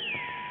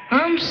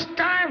 I'm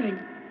starving.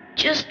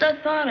 Just the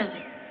thought of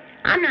it.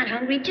 I'm not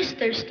hungry, just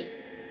thirsty.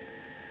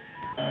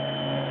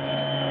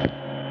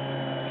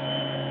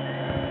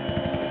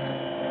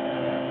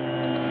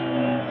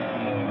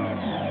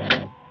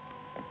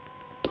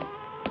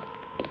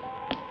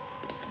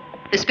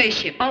 The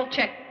spaceship. All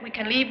checked. We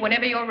can leave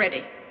whenever you're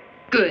ready.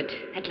 Good,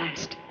 at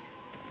last.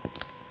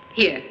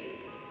 Here,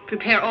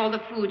 prepare all the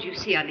food you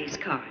see on these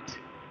cards.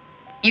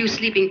 Use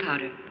sleeping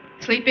powder.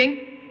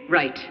 Sleeping?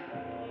 Right.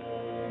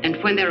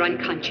 And when they're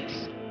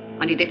unconscious,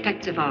 under the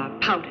effects of our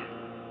powder,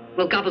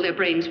 we'll gobble their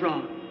brains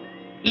raw.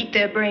 Eat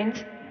their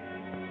brains?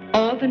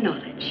 All the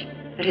knowledge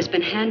that has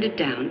been handed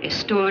down is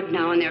stored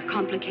now in their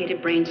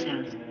complicated brain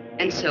cells.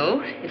 And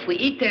so, if we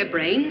eat their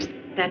brains,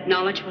 that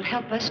knowledge will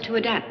help us to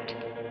adapt.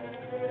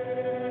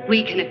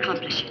 We can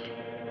accomplish it,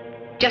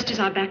 just as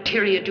our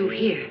bacteria do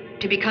here,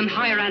 to become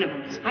higher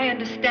animals. I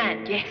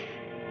understand, yes.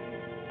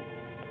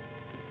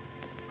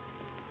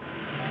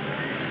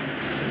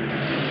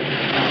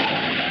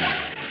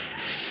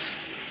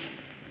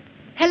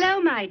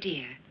 Hello, my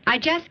dear. I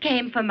just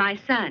came from my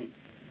son.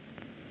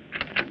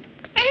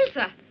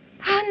 Elsa!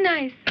 How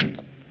nice.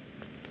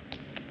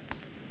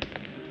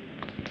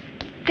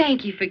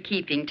 Thank you for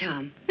keeping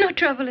Tom. No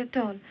trouble at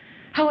all.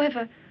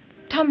 However,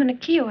 Tom and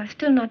Akio are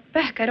still not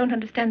back. I don't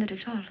understand it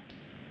at all.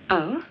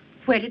 Oh?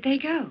 Where did they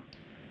go?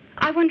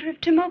 I wonder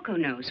if Tomoko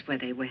knows where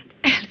they went.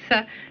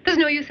 Elsa, there's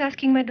no use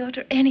asking my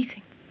daughter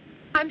anything.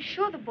 I'm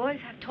sure the boys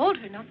have told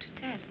her not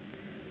to tell.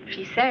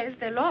 She says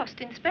they're lost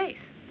in space.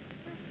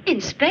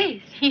 In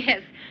space?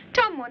 Yes.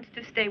 Tom wants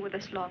to stay with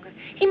us longer.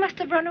 He must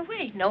have run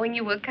away, knowing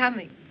you were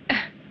coming.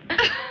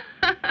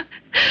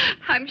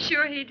 I'm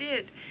sure he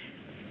did.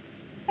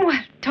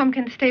 Well, Tom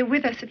can stay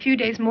with us a few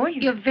days more.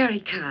 You're very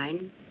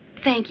kind.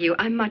 Thank you.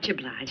 I'm much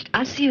obliged.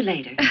 I'll see you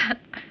later.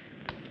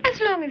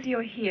 As long as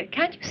you're here,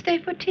 can't you stay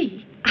for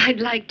tea? I'd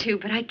like to,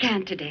 but I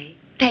can't today.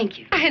 Thank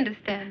you. I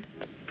understand.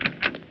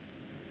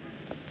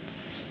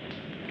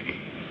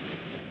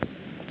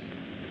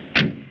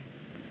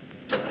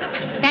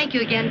 Thank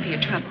you again for your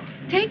trouble.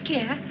 Take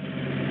care.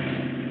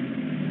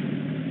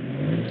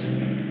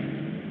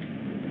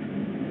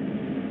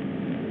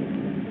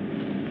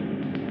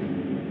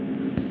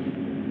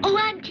 Oh,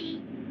 Auntie,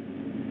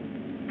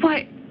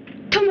 Why,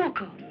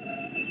 Tomoko.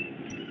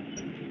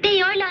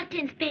 they are lost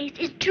in space.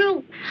 It's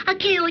true.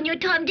 Akio and your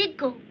Tom did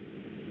go.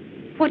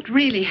 What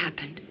really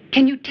happened?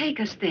 Can you take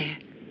us there?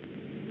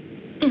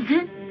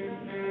 Mm-hmm.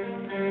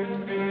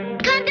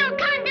 Kondo,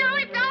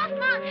 it's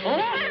awful. Oh?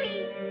 Hurry.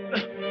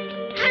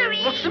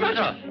 Hurry. What's the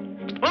matter?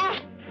 Oh!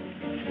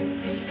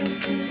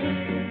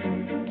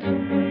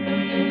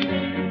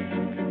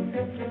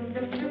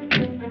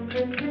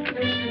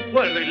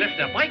 Well, they left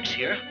their bikes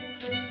here.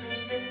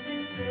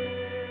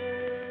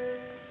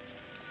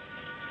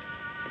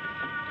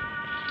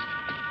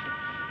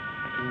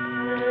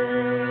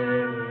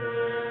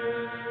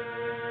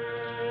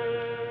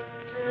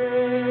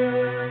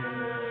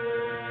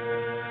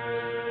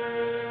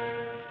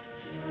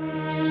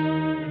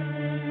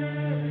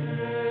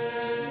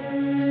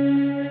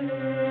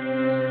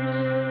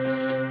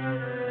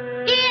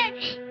 Here,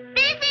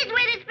 this is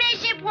where the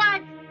spaceship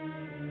was.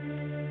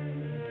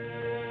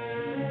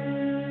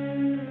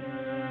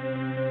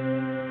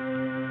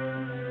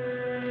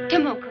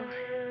 Tomoko,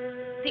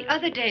 the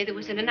other day there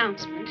was an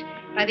announcement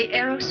by the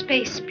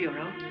Aerospace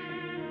Bureau,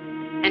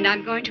 and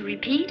I'm going to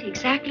repeat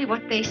exactly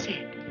what they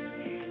said.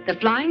 The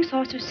flying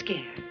saucer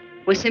scare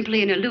was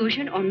simply an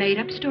illusion or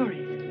made-up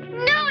stories.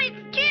 No,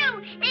 it's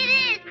true. It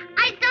is.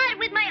 I saw it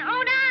with my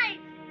own eyes.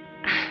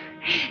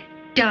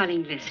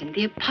 Darling, listen.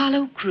 The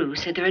Apollo crew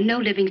said there are no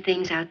living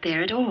things out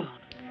there at all.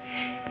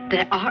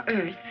 That our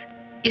Earth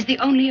is the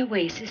only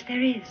oasis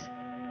there is.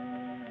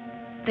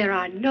 There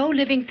are no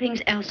living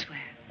things elsewhere.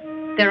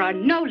 There are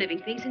no living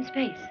things in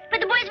space.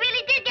 But the boys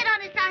really did get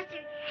on a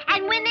saucer.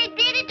 And when they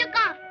did, it took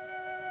off.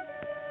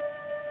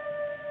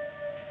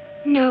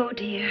 No,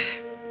 dear.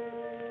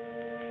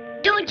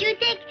 Don't you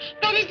think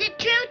that is the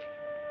truth?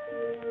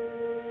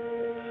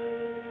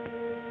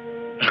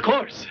 Of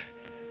course.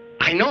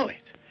 I know it.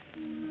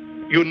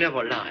 You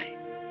never lie.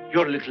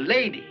 You're a little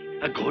lady,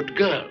 a good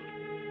girl.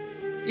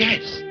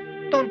 Yes,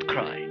 don't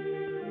cry.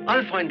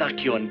 I'll find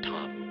Akio and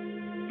Tom.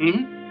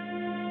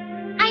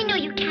 I know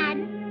you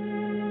can.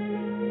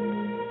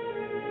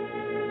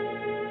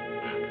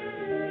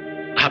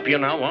 Happier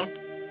now, huh?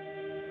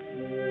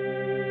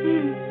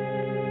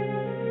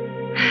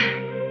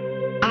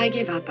 I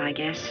give up, I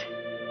guess.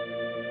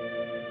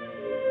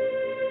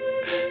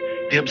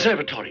 The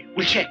observatory.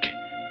 We'll check.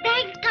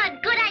 Thanks, Con.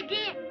 Good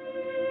idea.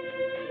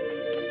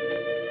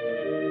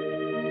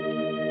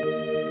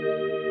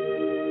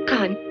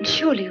 Con,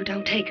 surely you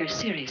don't take her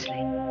seriously.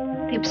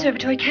 The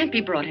observatory can't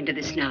be brought into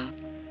this now.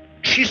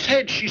 She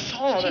said she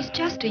saw She's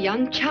just a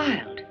young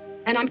child,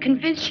 and I'm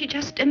convinced she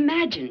just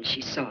imagined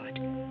she saw it.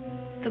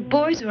 The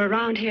boys are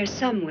around here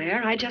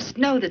somewhere. I just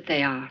know that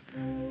they are.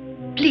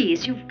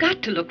 Please, you've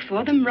got to look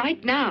for them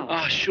right now.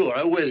 Ah, sure,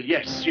 I will.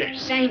 Yes,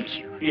 yes. Thank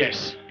you.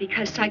 Yes.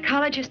 Because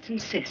psychologists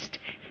insist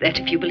that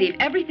if you believe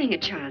everything a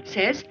child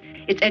says,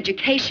 it's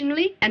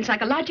educationally and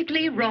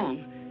psychologically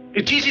wrong.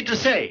 It's easy to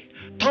say.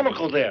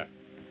 Tomoko there.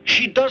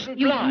 She doesn't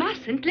You lie.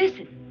 mustn't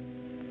listen.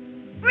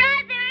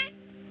 Brother!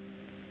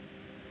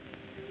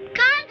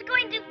 Khan's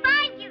going to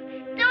find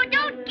you, so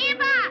don't give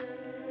up!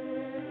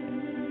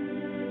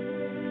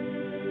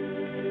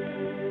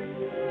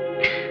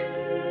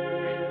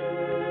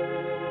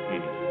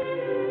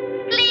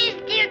 Please,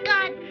 dear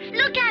God,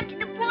 look after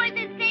the boys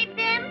and save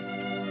them.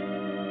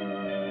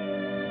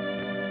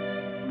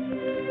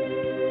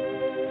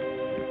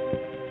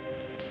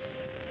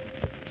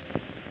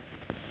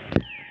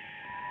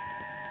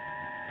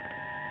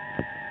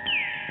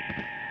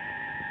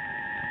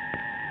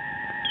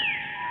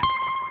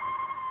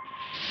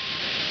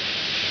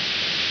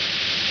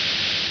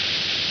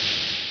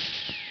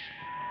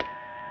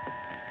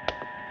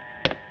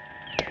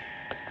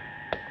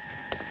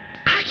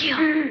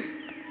 Akio!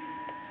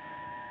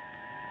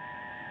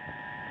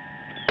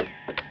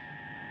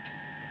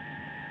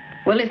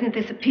 Well, isn't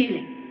this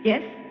appealing?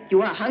 Yes?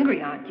 You are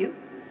hungry, aren't you?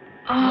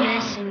 Oh,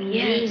 Yes,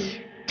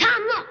 indeed.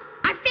 Tom, look,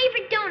 our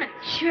favorite donut.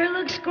 Sure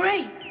looks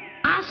great.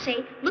 I'll say,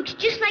 looks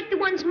just like the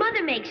ones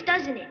Mother makes,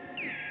 doesn't it?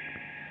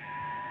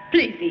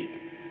 Please eat.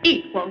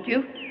 Eat, won't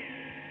you?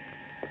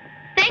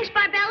 Thanks,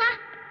 Barbella.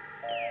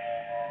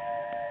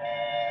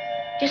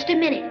 Just a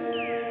minute.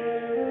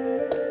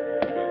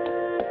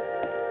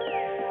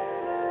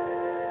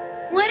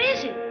 What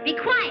is it? Be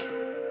quiet.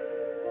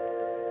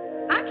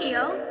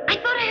 Akio? I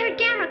thought I heard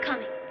Gamera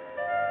coming.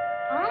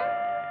 Huh?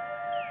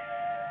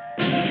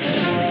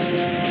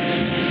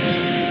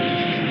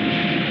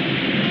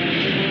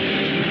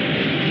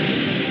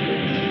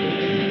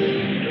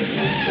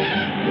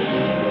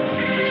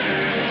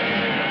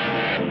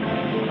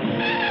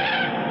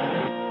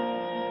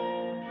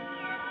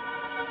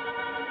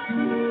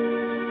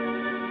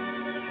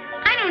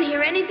 I don't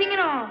hear anything at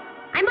all.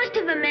 I must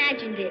have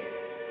imagined it.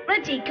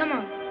 Let's eat, come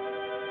on.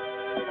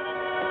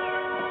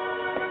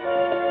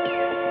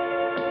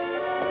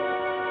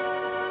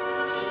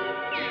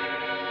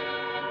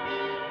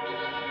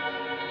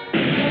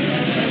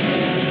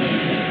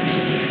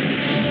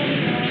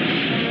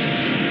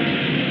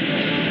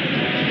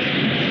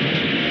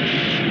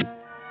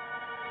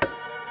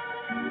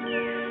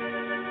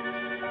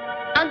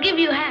 I'll give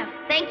you half.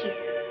 Thank you.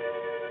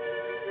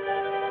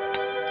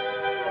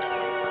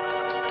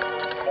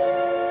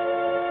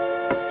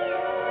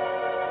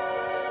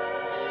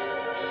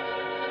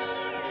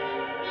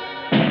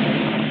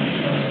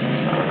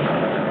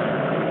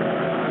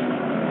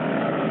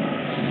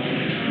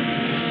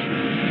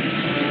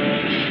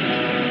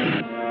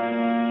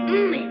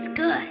 It's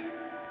good.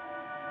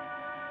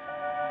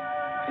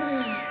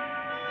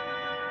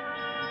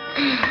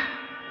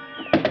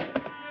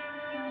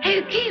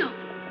 Hey, Akio!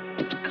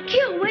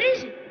 Akio, what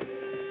is it?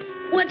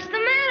 What's the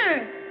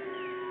matter?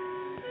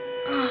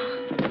 Oh.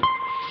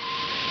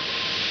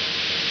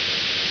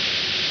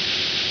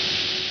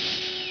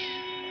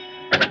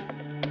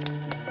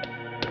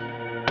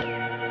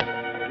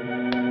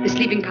 The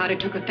sleeping powder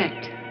took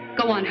effect.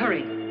 Go on,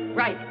 hurry.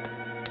 Right.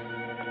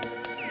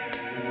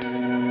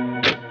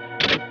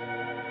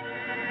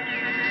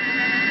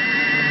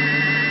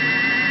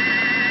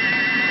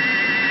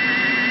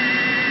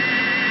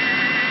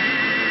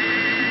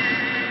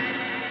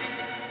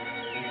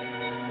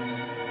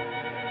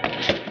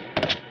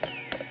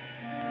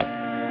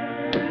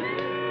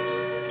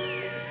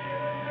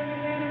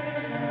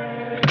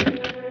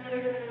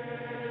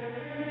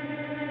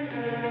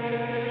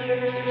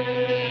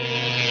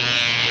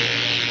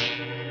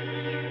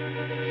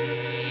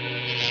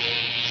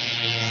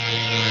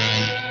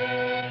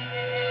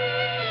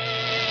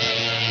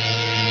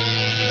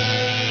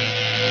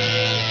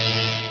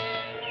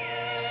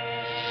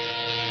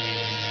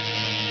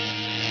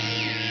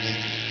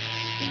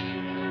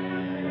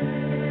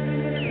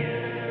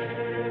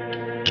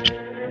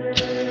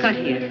 Cut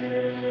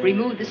here.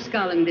 Remove the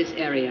skull in this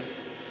area.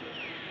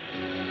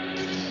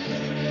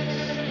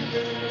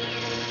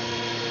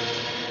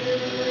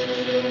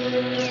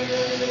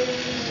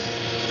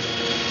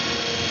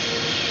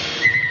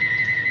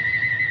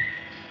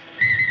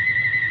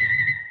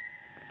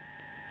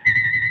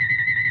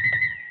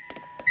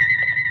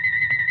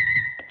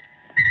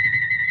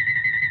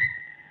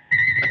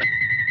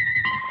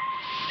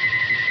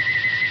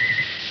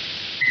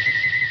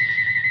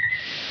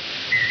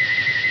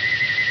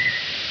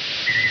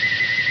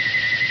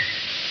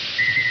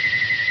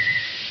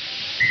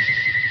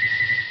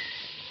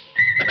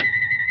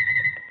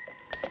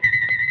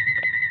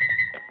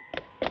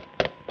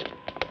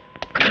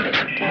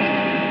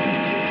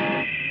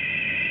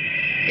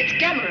 It's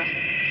Gamera.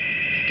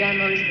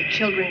 Gamera is the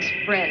children's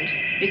friend.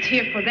 It's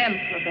here for them,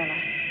 Flavella.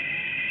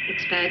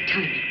 It's bad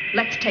timing.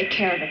 Let's take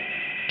care of it.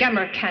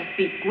 Gamera can't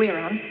beat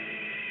Guiron.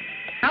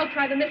 I'll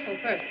try the missile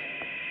first.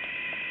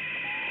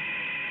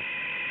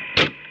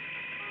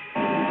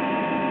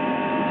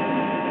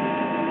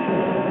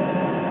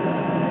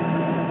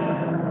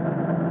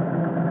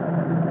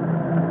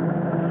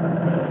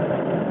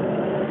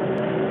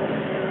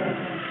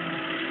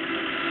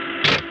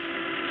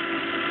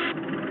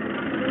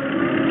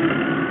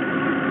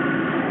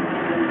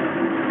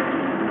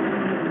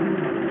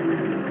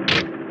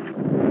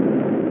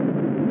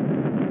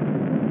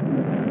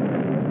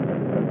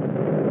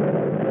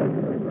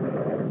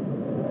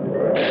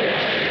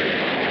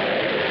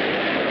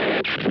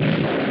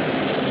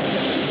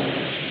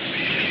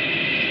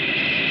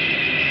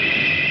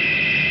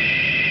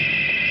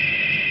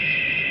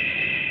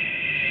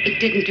 It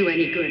didn't do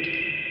any good.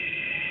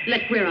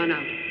 Let Guiron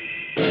out.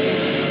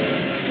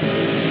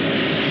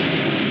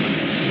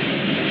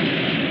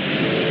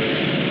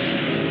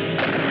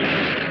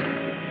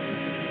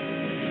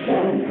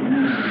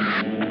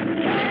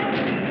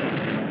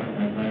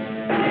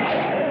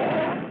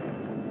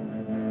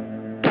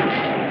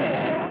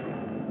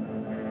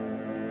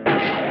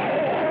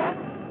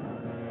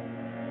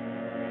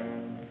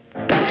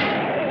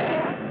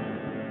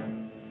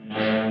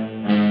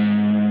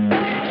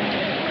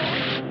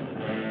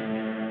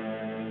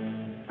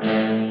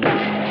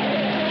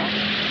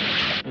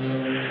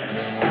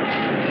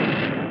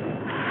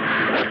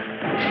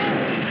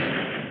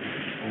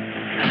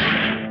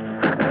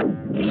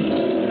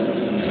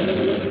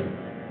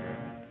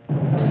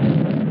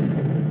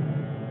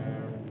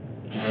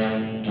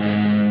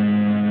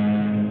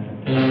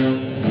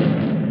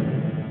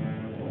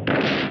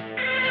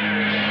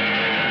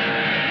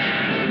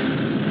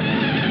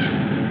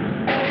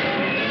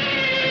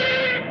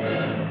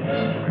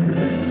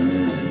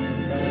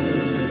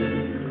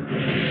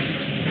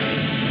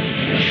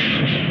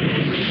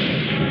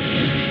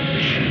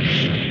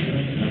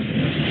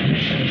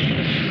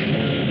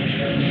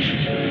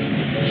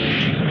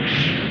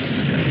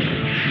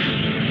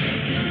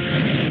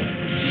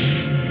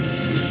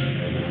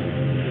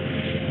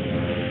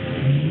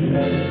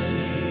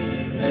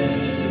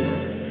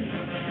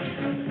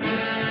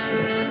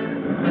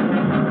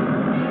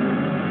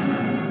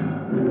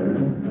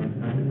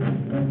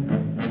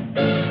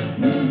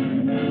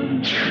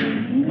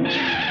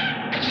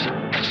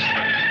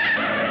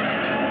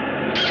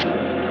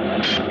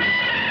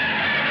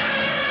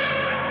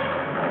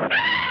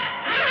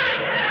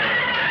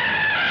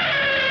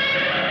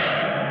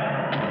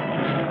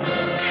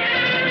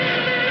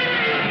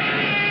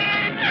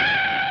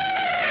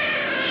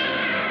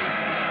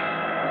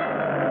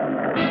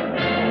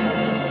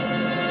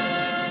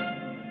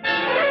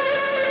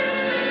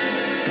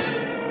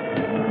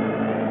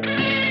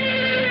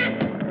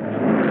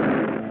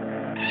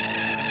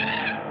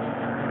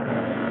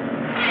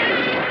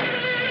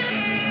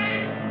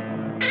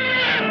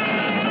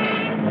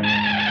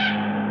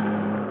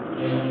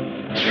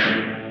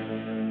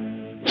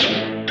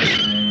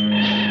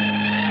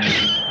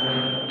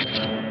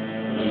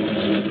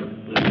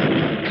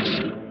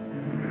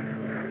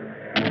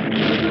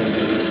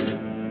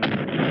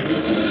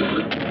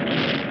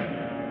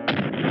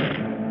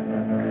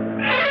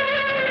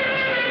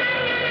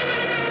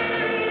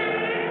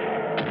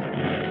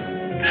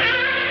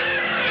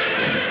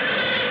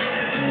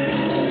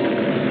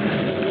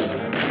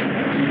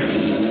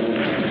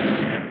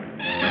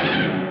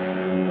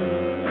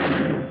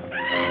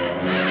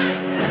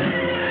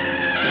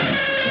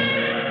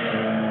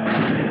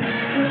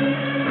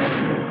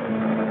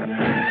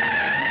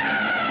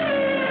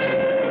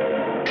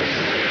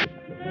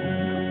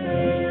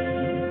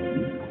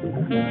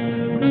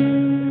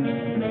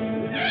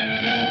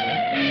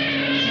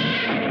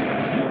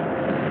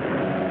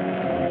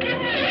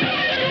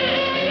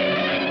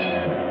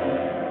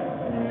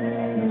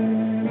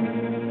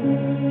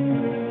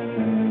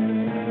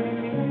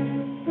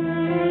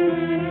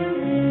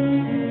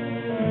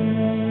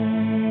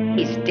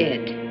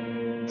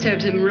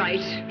 Serves him right.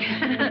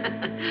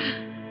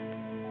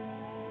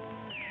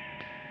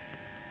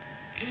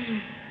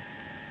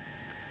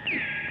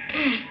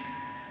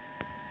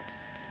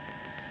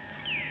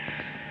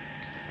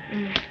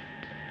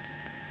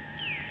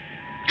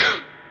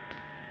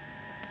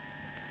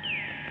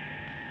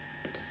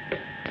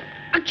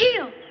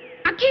 Akio!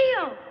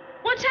 Akio!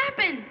 What's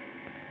happened?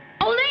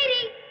 Old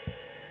lady!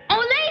 Old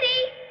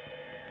lady!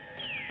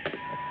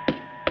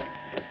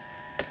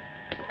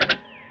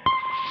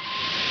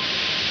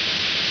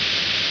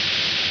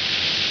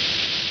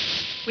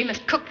 We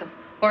must cook them.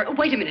 Or,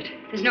 wait a minute.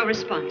 There's no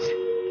response.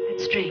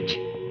 That's strange.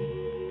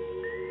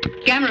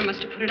 Gamera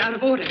must have put it out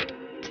of order.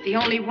 It's the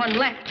only one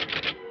left.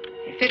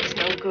 If it's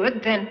no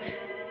good, then...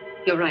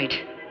 You're right.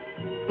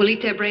 We'll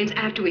eat their brains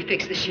after we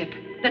fix the ship.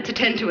 Let's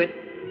attend to it.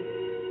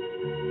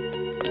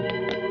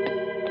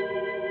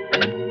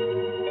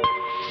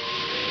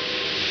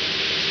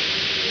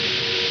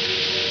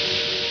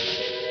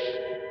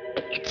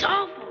 It's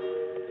awful.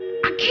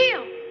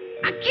 Akio!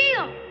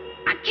 Akio!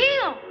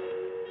 Akio!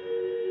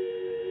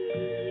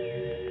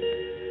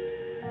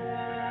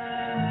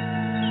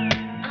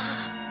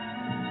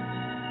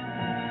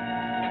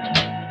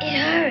 It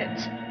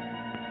hurts.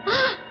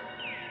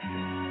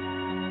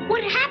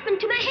 What happened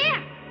to my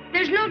hair?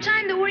 There's no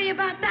time to worry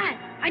about that.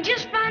 I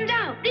just found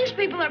out. These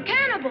people are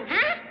cannibals.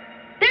 Huh?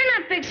 They're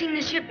not fixing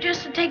the ship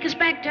just to take us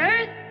back to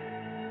Earth.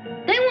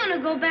 They want to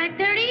go back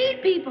there to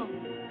eat people.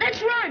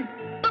 Let's run.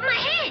 But my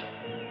head.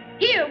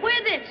 Here,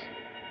 wear this.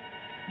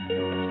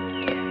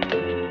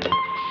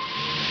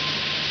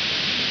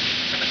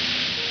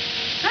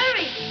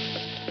 Hurry!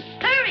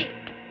 Hurry!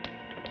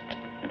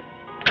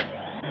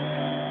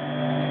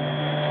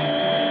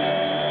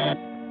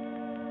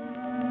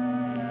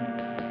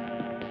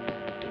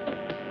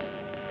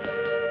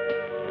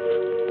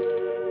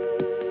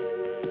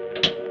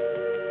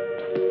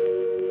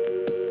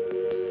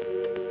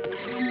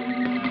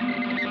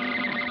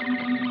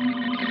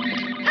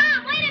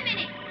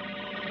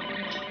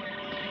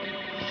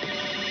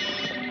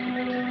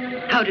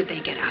 How did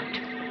they get out?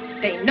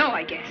 They know,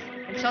 I guess.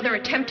 And so they're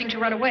attempting to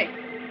run away.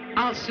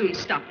 I'll soon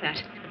stop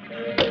that.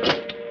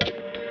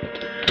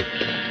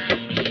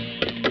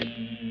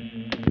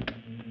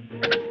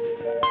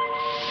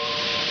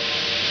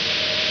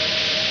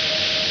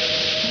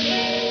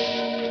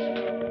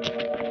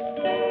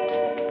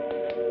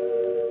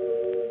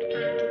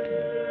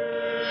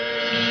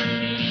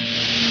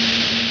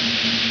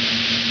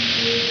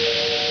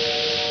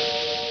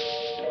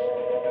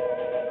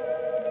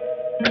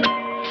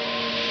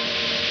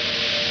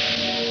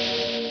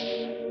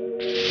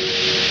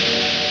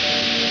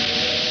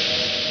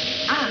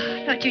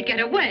 You'd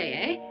get away,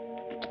 eh?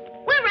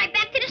 We're right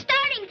back to the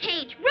starting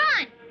cage.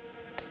 Run!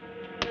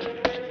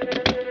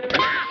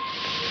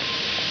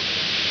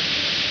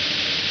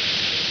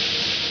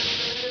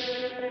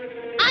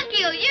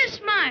 Akio, you're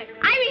smart.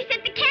 I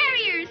reset the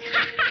carriers.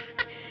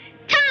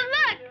 Tom,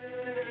 look!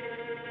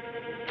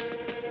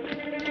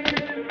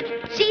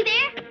 See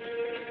there?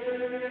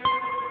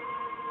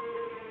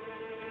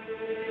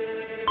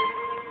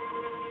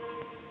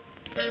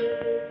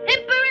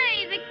 Hip-hooray!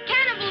 The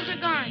cannibals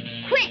are gone.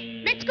 Quick!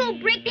 Let's go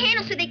break the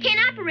handle so they can't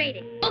operate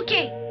it.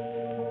 Okay.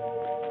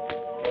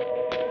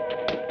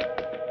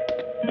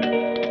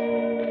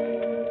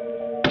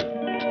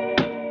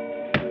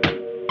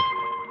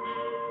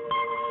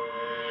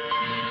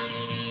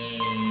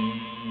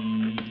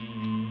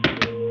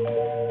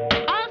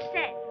 All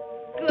set.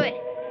 Good.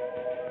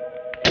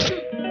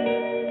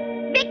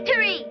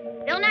 Victory!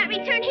 They'll not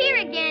return here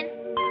again.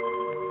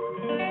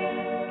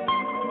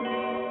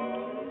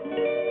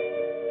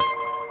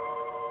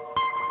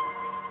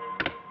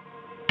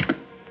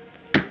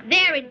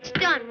 There, it's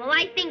done. Well,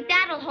 I think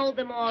that'll hold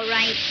them all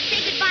right.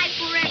 Say goodbye,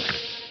 Foray.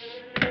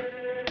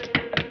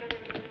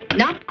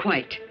 Not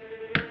quite.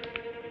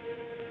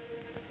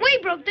 We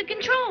broke the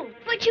control,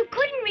 but you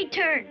couldn't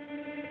return.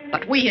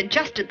 But we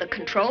adjusted the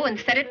control and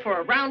set it for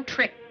a round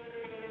trip.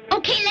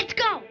 Okay, let's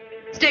go.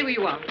 Stay where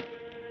you are.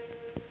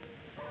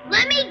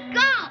 Let me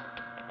go.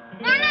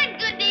 We're not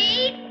good to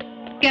eat.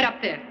 Get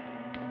up there.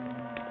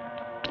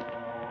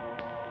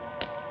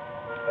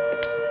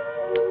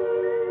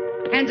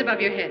 Hands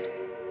above your head.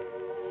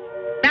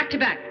 Back to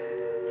back.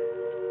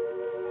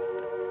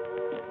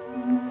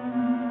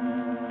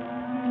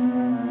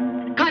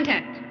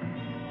 Contact.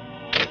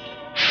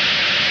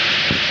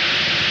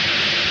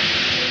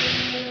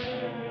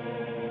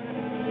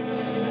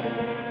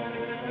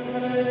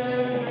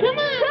 Come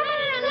on.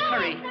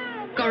 Hurry.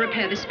 Go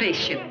repair the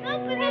spaceship.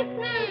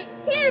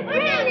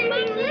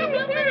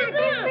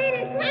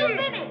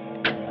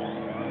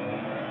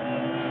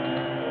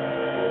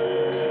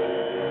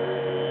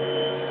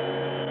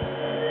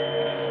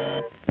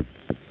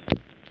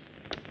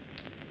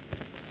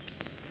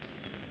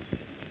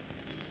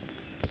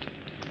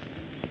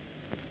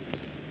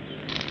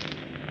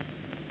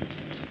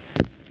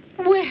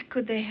 Where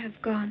could they have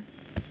gone?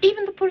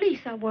 Even the police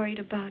are worried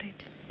about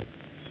it.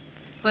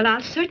 Well,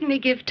 I'll certainly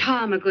give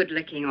Tom a good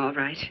licking, all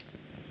right.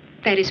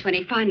 That is when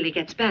he finally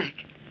gets back.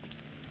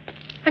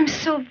 I'm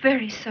so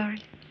very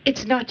sorry.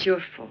 It's not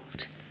your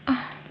fault.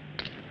 Oh.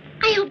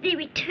 I hope they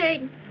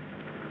return.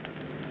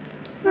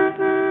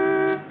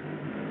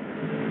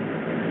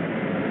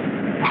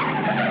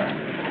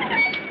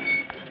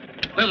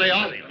 There they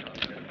are.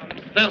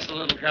 There's the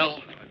little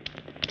girl.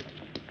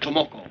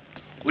 Tomoko,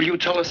 will you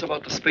tell us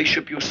about the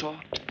spaceship you saw?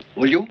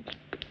 Will you?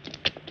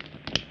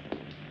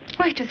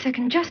 Wait a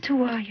second. Just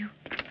who are you?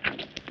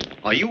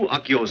 Are you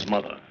Akio's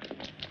mother?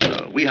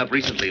 We have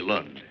recently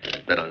learned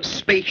that a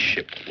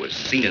spaceship was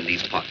seen in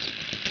these parts.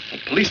 A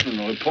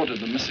policeman reported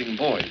the missing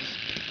boys.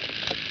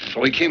 So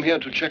we came here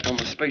to check on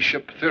the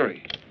spaceship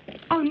theory.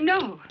 Oh,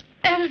 no.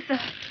 Elsa.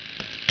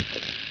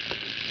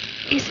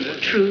 Is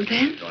it true,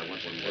 then?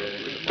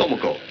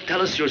 Tomoko,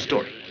 tell us your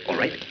story, all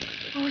right?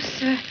 Oh,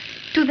 sir.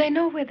 Do they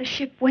know where the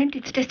ship went,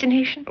 its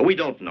destination? We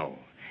don't know.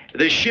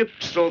 The ship,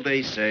 so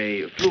they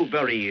say, flew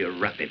very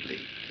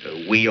rapidly.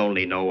 We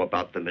only know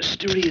about the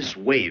mysterious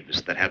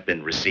waves that have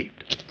been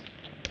received.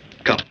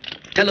 Come,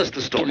 tell us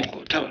the story.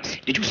 Tomoko, tell us.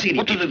 Did you see any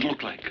What did people? it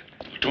look like?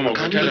 Tomoko,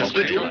 Tell tell us. us.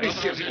 Did you get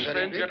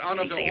out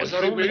of the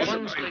ordinary ways?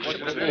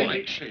 It was very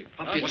neat shape.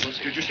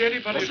 Did you see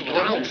anybody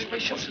around?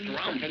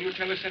 Can you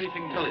tell us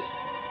anything more?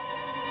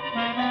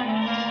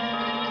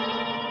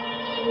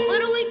 What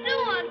do we do,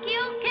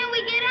 Akio? Can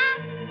we get out?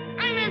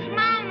 I miss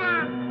Mama.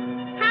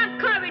 Have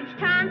courage,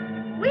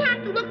 Tom. We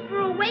have to look for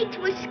a way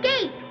to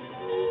escape.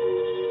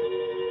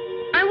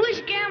 I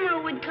wish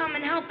Gamera would come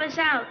and help us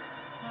out.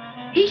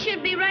 He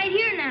should be right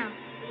here now.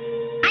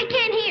 I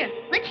can't hear.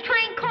 Let's try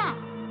and call.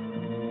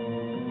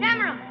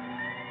 Gamera!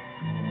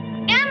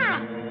 Gamera!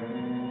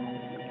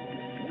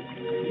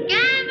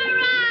 Gamera!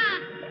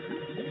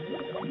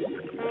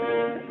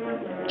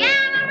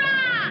 Gamera!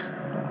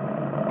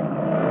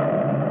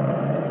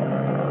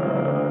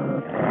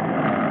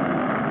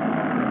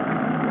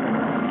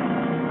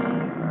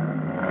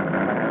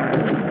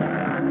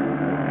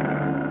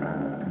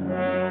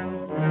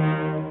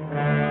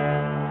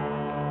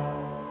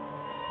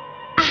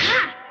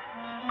 Aha!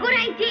 Good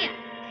idea.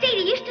 Say,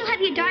 do you still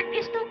have your dart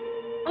pistol?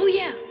 Oh,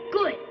 yeah.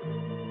 Good.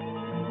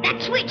 That's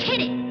switch,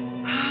 hit it.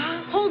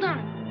 Hold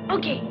on.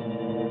 Okay.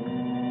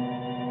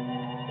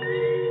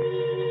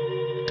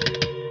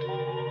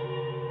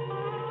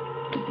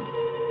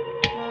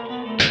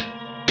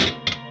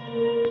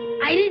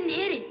 I didn't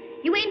hit it.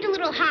 You aimed a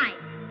little high.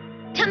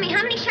 Tell me,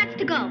 how many shots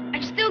to go?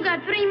 I've still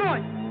got 3 more.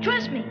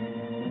 Trust me.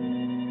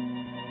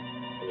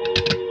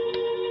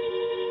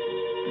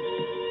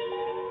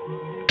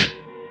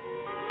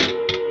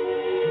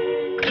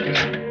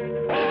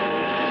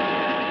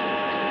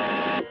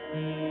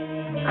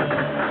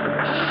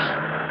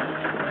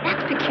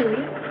 That's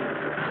peculiar.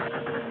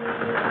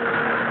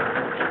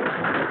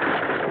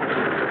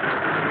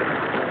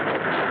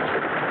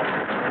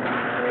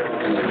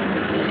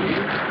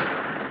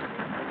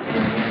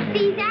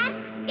 See that?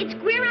 It's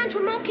Guiron's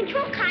remote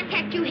control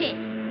contact you hit.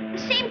 The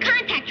same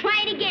contact.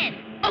 Try it again.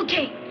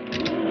 Okay.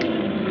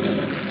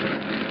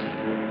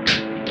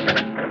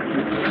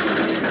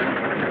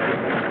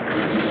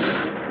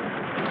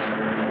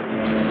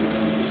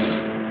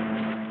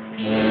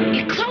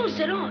 It closed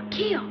it all.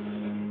 Kill.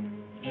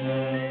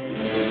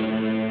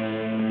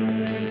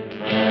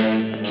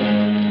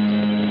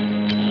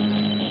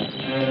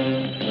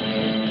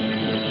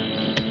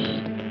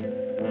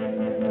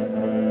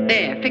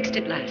 There, fixed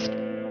at last.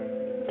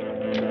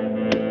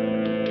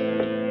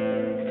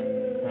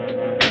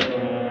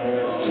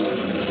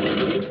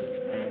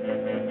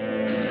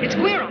 It's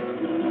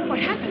Guiron. What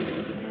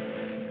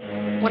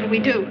happened? What do we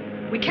do?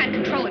 We can't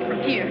control it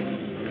from here.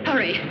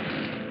 Hurry.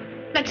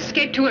 Let's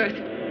escape to Earth.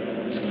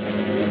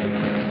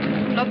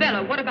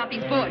 Lobella, what about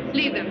these boys?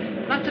 Leave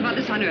them. Lots of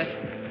others on Earth.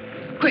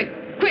 Quick,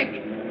 quick.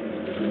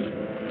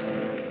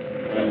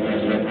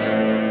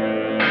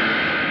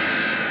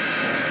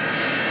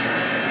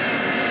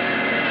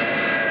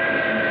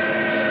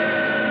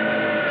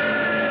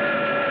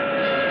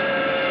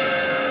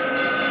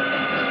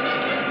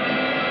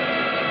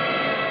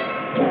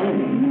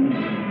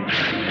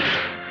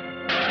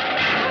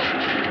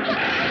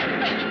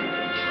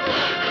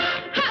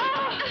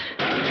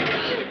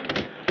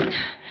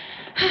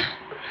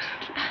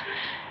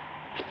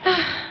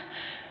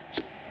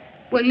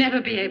 We'll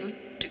never be able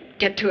to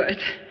get to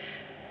Earth.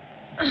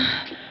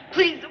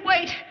 Please,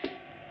 wait.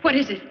 What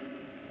is it?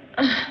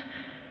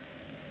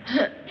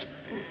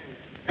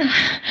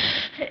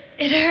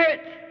 It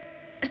hurts.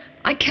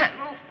 I can't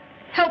move.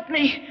 Help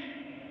me.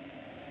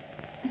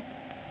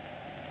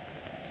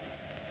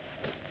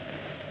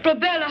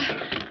 Probella.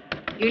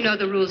 You know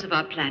the rules of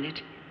our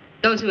planet.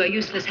 Those who are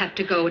useless have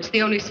to go. It's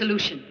the only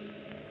solution.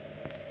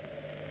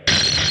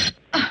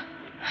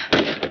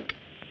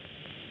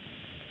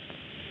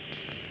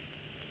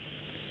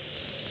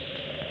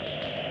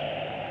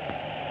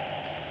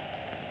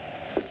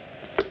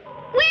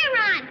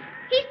 Guiron!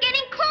 He's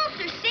getting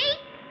closer, see?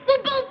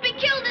 We'll both be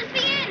killed as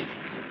the end.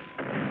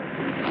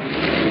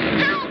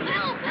 Help,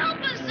 help,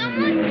 help us,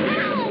 someone!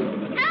 Help!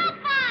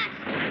 Help us!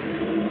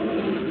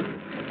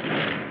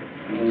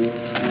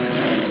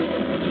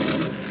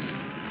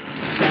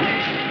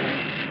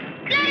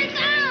 Let us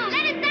out!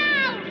 Let us out!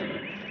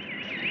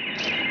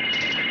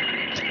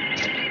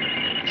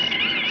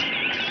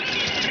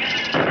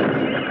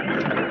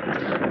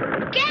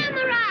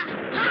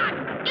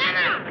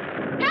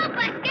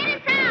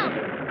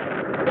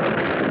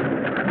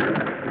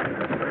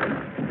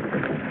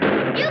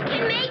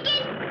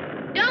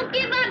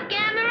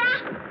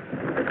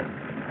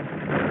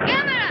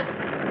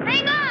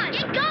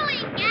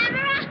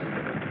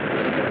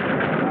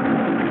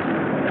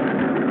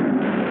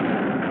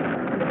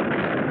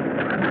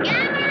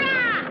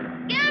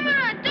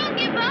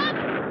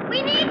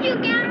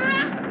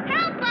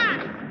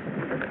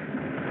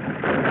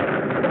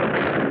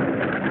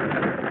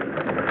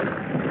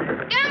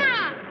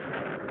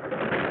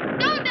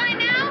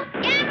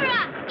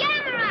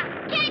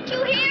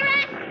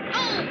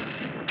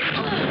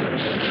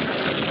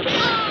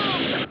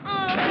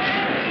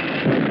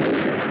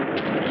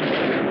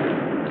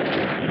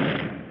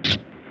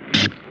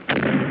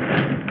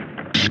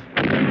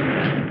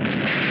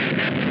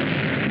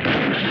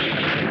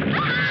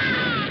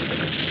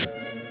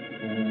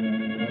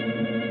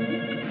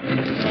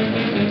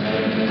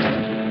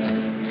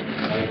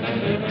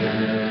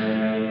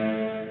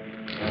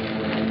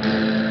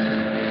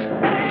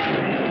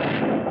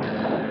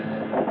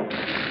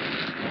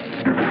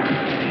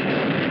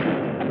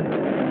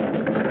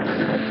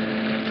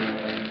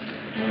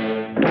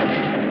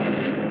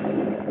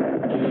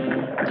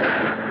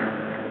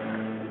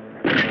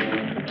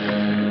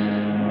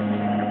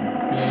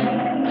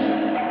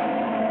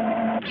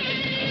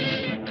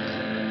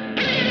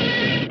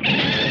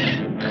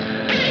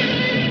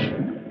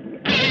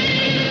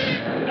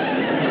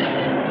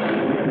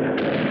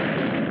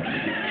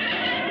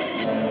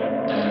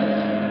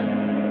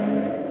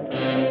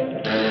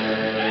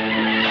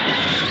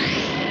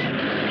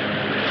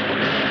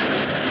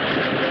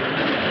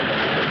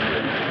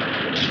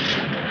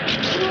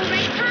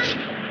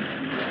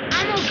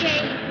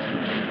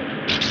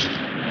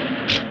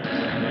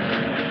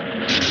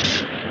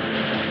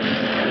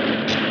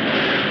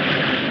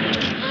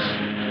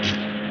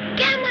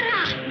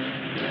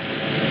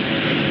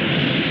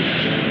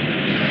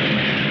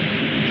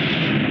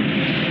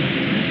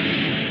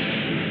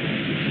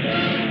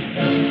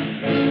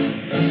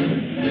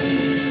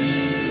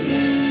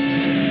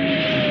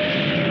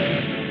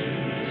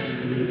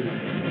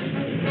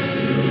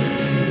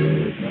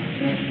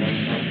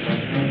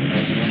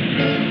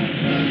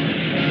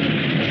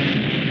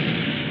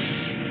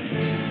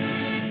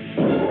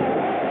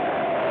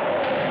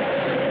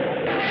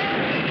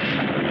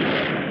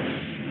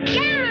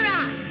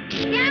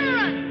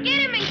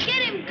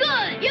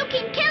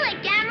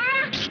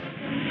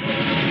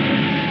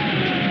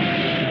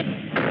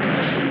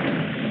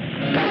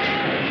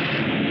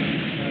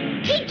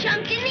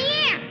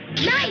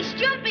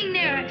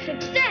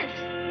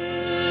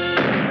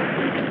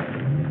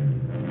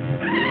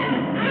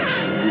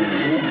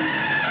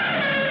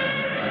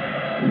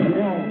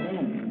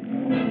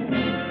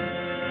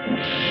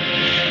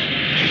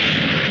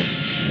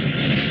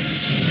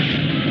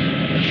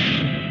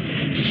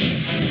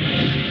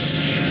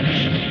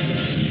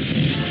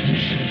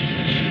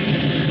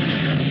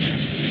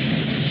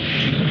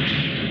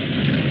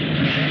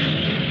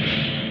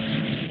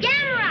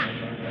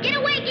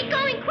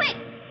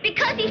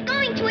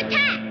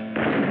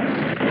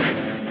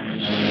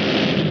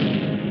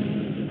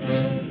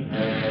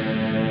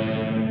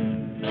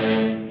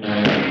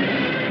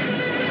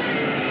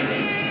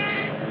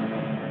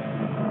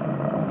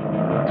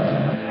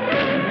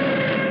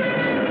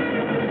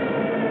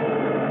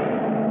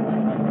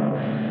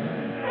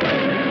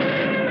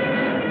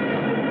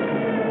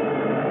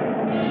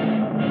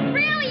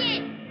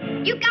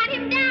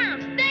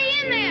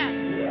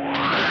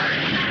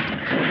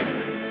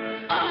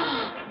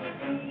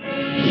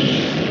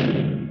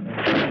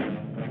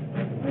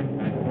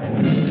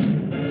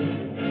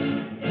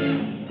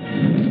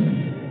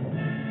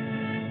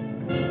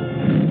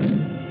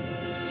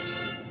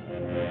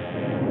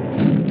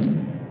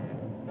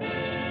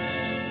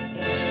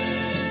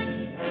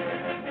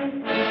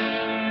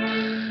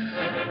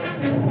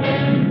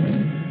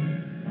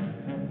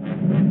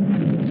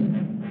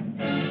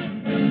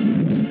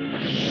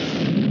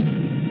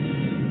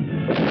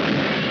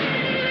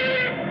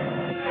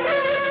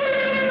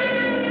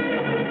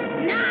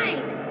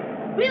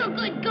 Real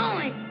good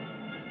going.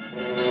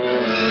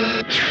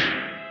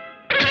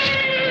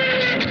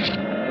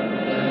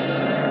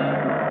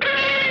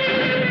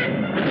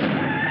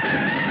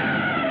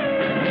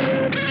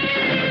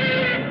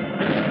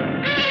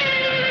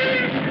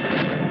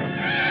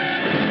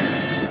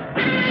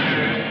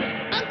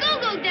 A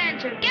go-go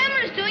dancer.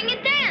 Gamera's doing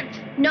a dance.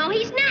 No,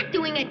 he's not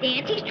doing a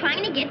dance. He's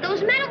trying to get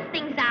those metal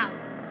things out.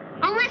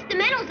 Unless the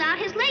metal's out,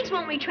 his legs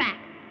won't retract.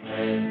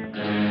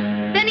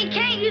 Then he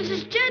can't use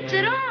his jets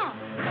at all.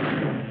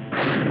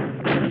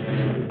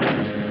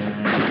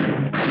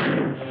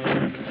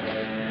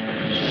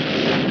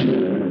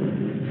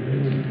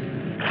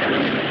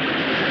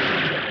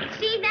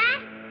 See that?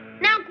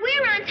 Now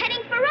Guiron's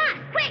heading for us.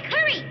 Quick,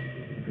 hurry!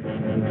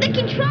 The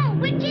control,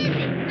 which is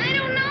it? I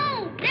don't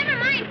know. Never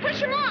mind,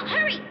 push him off,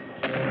 hurry!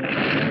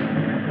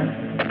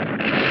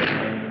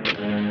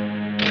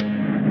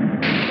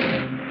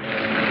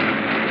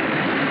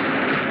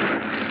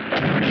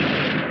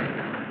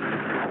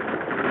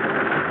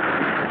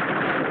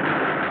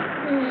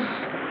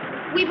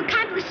 We've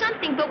accomplished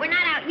something, but we're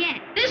not out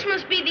yet. This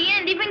must be the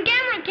end. Even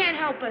Gamera can't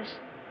help us.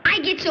 I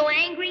get so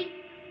angry.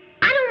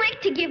 I don't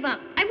like to give up.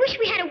 I wish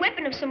we had a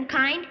weapon of some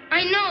kind.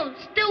 I know.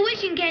 Still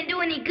wishing can't do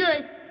any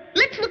good.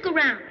 Let's look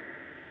around.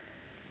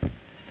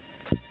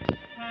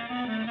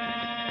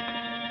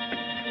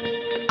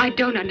 I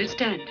don't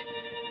understand.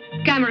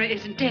 Gamera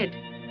isn't dead.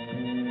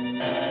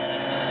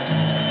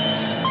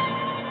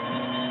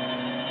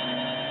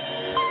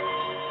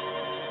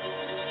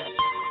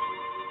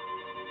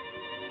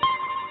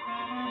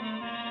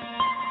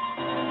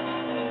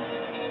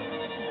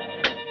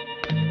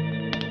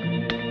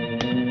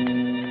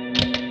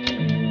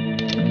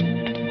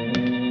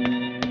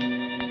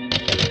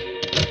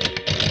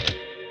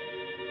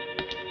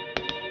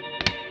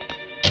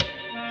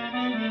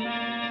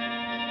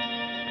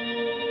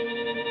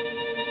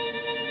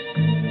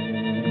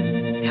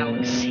 Now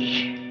we'll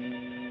see.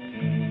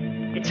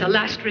 It's a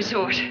last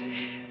resort,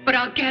 but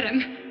I'll get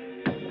him.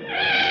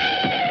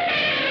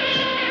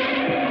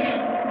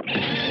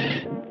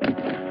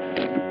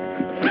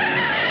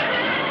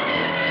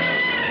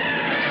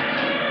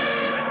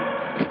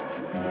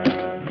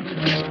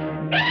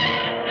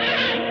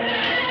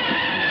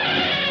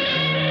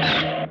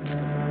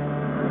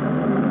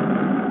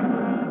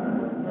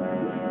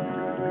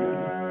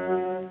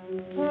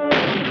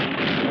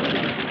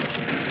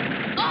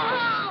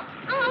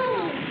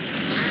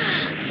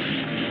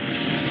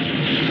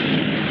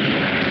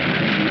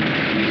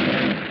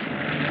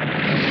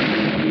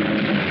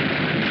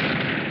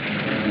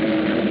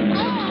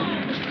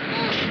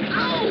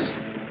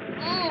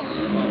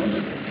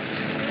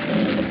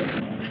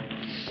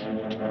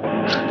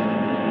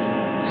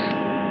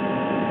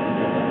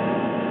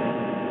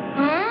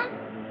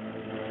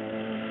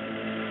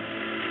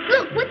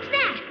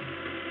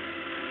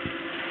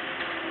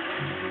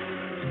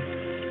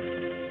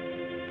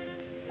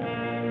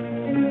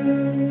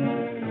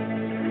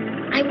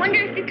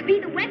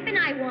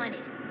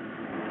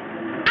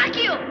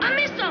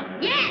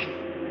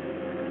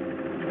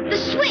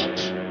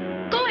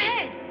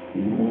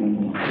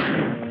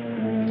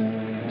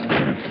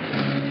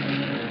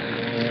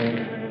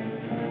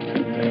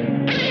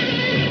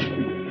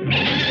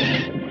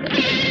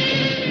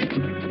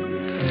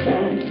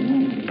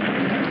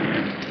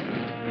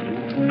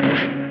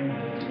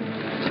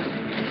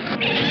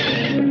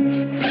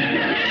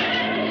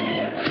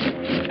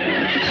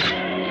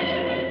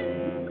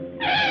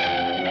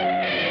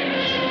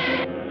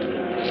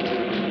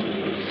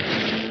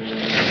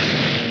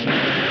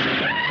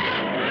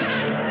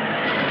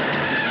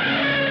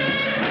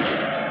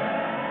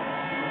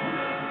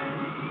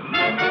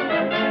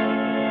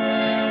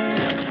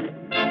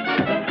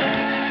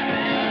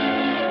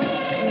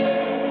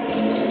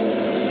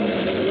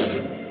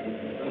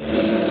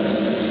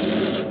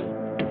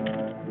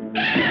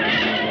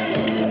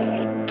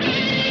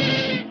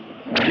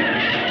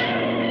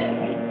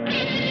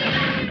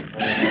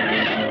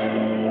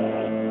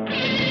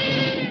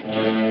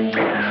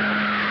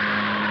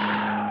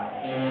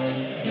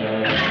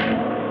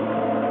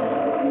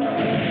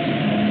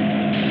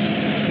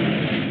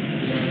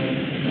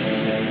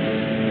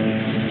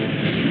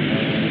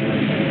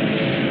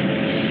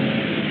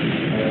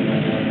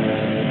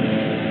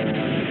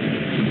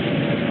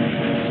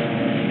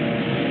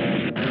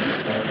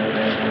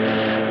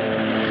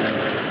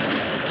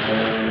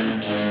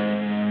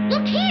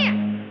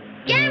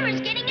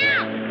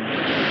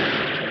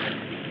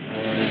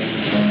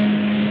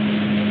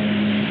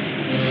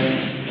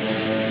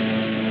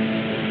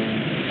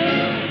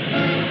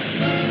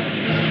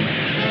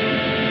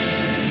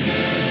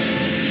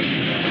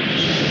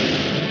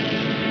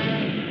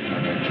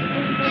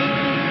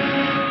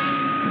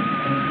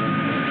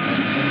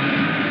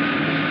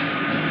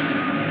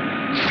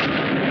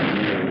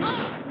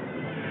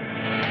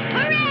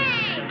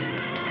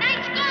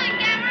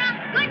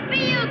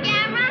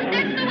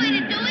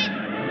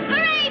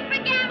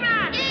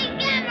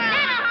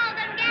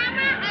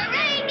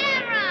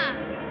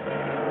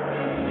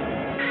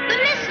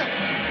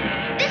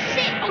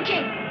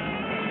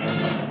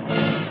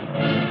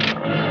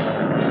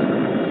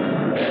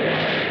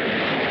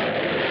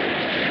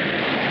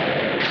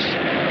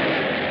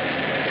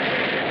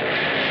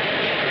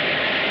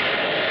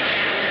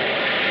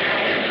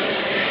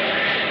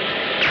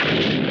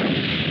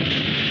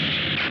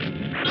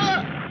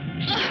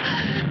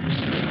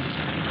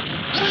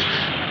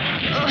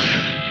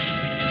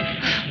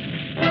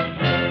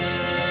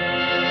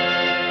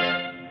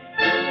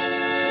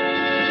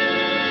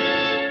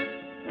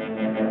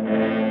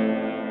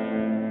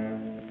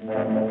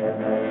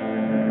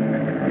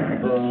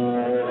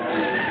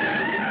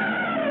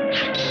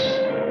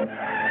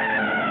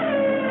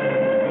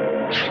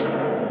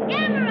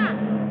 Gamera!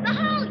 The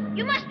hole!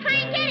 You must try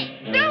and get it!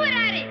 Throw it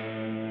at it!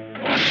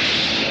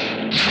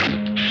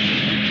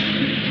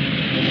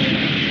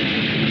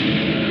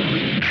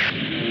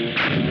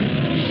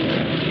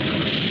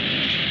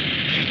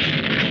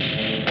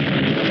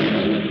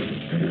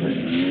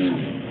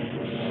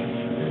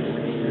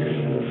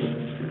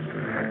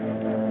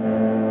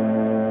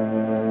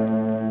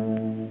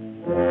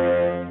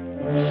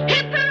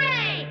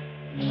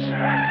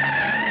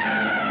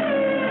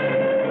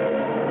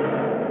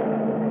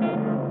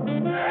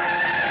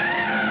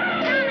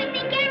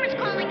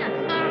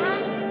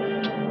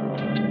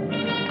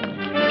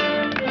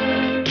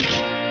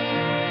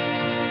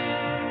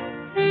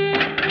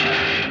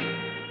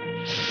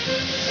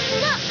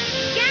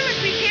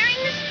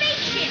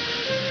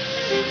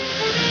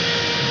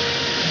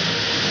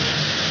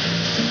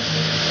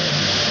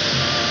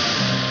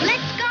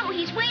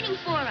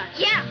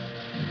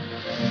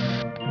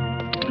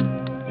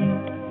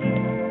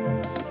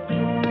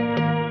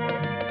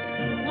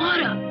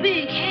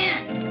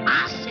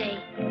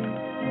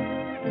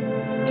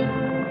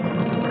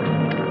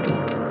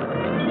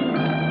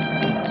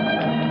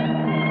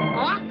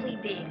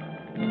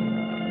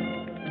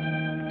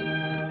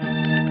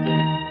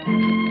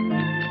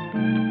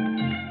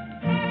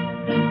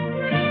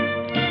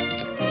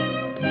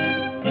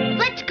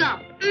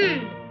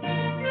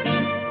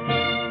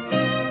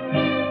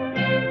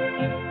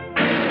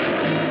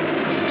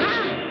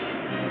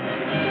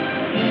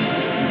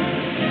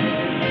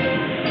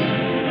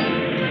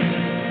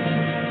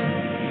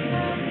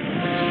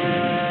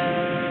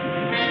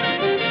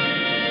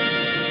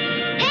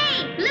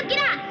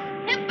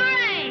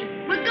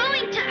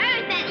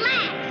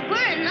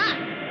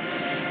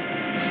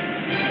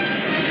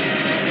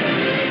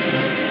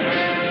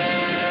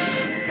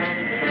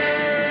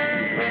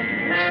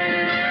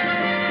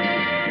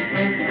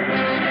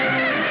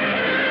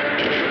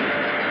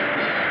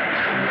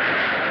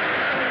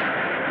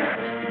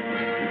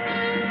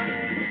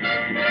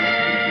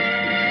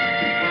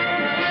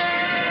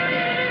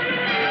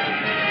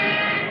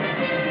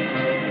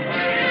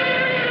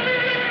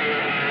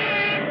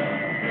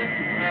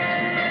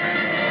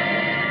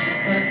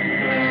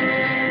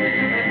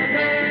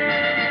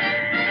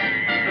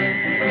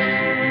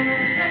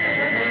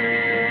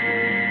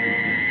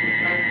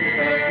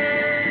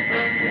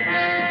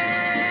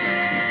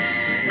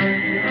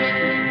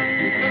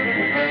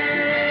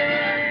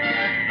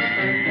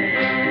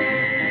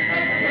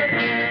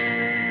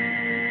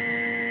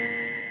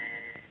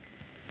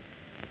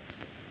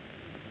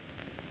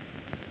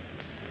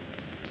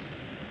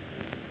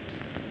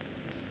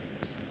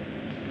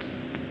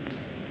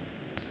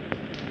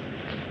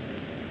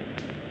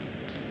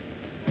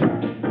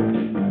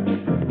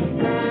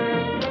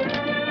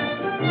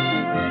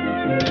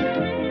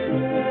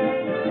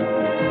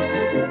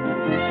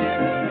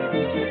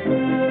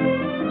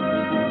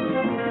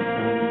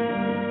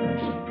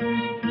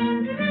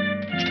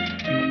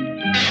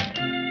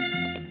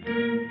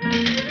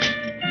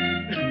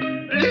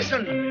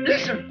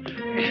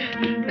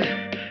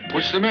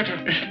 What's the matter?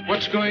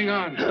 What's going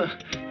on?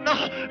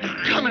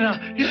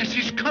 Gamera! Yes,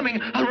 he's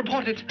coming. I'll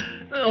report it.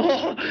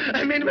 Oh,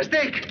 I made a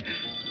mistake.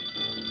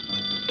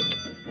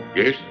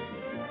 Yes?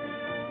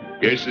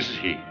 Yes, this is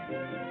he.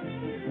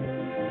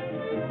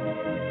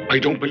 I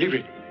don't believe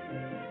it.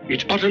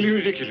 It's utterly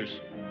ridiculous.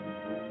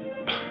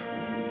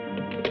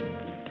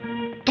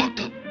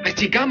 Doctor, I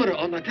see Gamera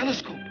on my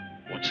telescope.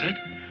 What's that?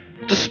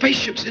 The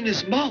spaceship's in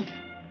his mouth.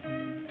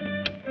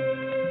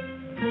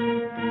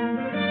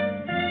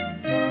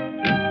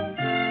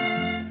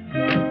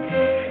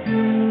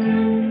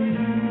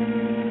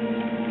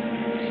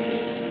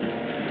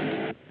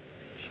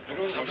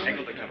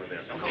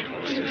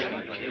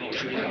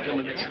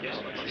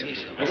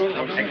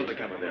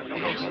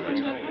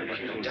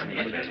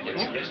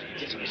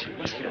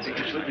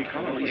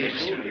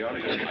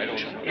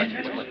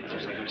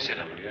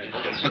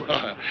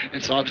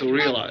 It's hard to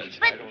realize.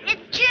 But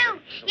it's true.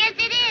 Yes,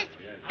 it is.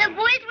 The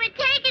boys were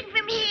taken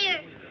from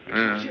here.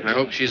 I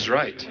hope she's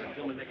right.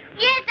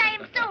 Yes, I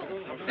am so.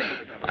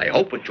 I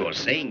hope what you're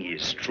saying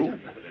is true.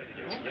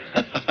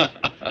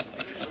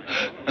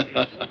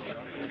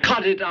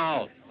 Cut it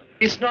out.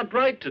 It's not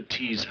right to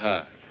tease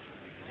her.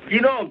 You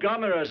know,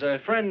 Gamera's a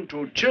friend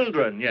to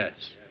children, yes.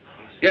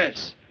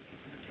 Yes.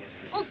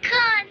 Oh,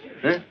 Con.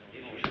 Huh?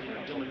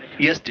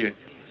 Yes, dear.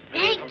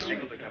 Thank you.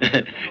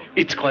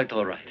 It's quite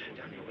all right.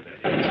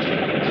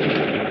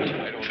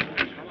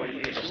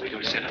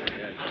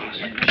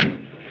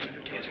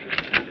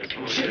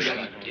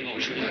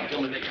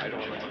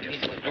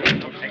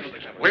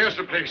 Where's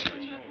the place?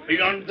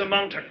 Beyond the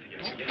mountain.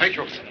 Thank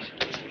you.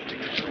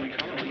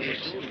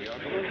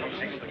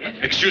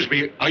 Excuse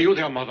me, are you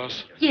their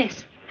mothers?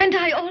 Yes, and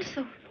I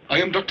also. I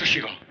am Dr.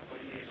 Shiga.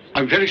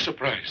 I'm very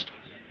surprised.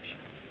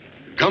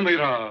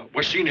 Gamera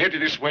was seen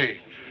headed this way,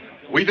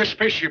 with a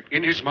spaceship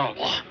in his mouth.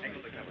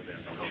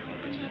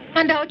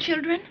 And our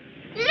children?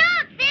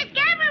 Look, there's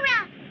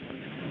Gamera.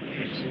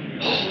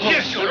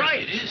 Yes, you're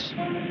right. It is.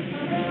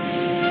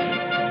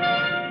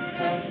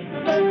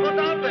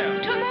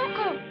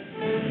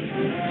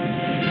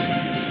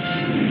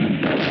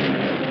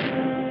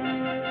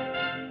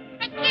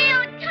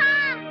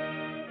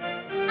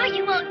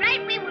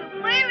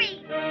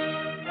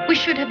 We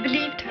should have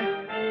believed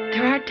her.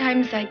 There are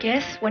times, I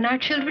guess, when our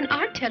children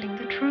are telling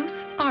the truth,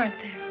 aren't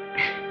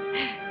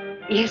there?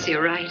 Yes,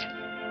 you're right.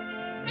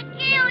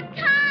 Akio,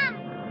 Tom!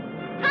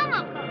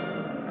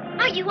 Tomoko!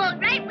 Are you all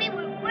right? We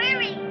were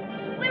worried.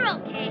 We're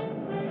okay.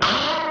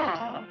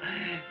 Ah!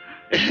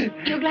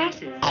 Your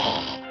glasses.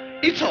 Oh,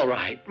 it's all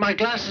right. My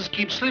glasses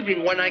keep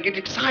slipping when I get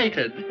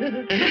excited.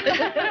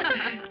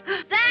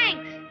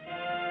 Thanks.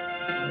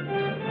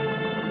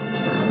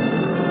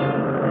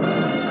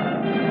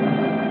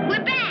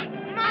 We're back.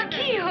 Mother.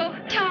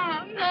 Akio,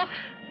 Tom.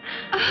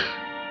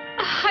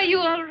 Are you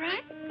all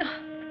right?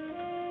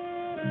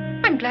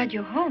 I'm glad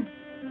you're home.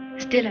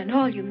 Still and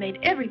all, you made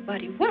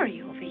everybody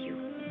worry over you.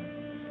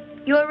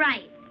 You're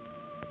right.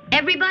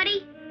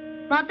 Everybody?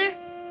 Mother?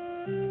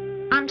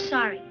 I'm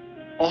sorry.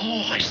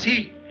 Oh, I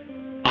see.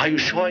 Are you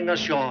showing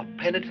us your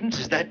penitence?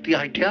 Is that the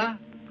idea?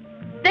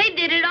 They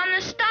did it on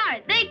the star.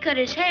 They cut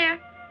his hair.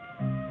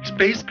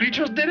 Space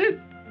creatures did it?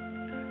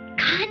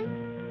 Con,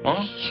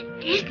 Huh?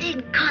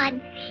 listen,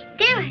 Con.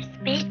 There are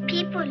space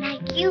people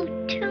like you,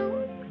 too.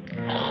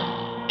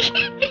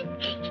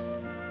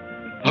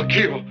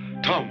 Akio,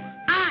 Tom.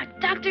 Ah,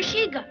 Dr.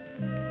 Shiga.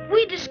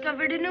 We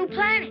discovered a new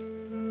planet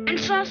and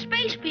saw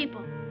space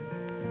people.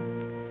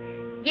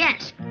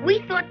 Yes, we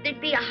thought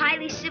there'd be a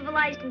highly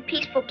civilized and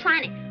peaceful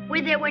planet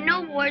where there were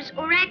no wars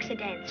or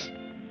accidents.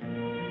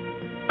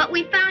 But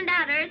we found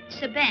out Earth's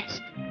the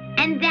best,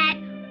 and that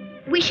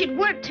we should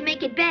work to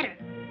make it better.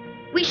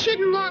 We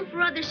shouldn't long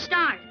for other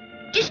stars.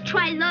 Just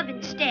try love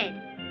instead.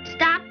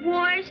 Stop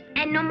wars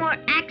and no more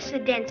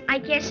accidents. I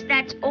guess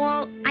that's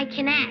all I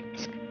can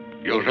ask.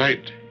 You're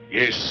right.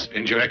 Yes,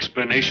 and your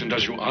explanation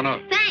does you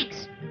honor.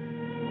 Thanks.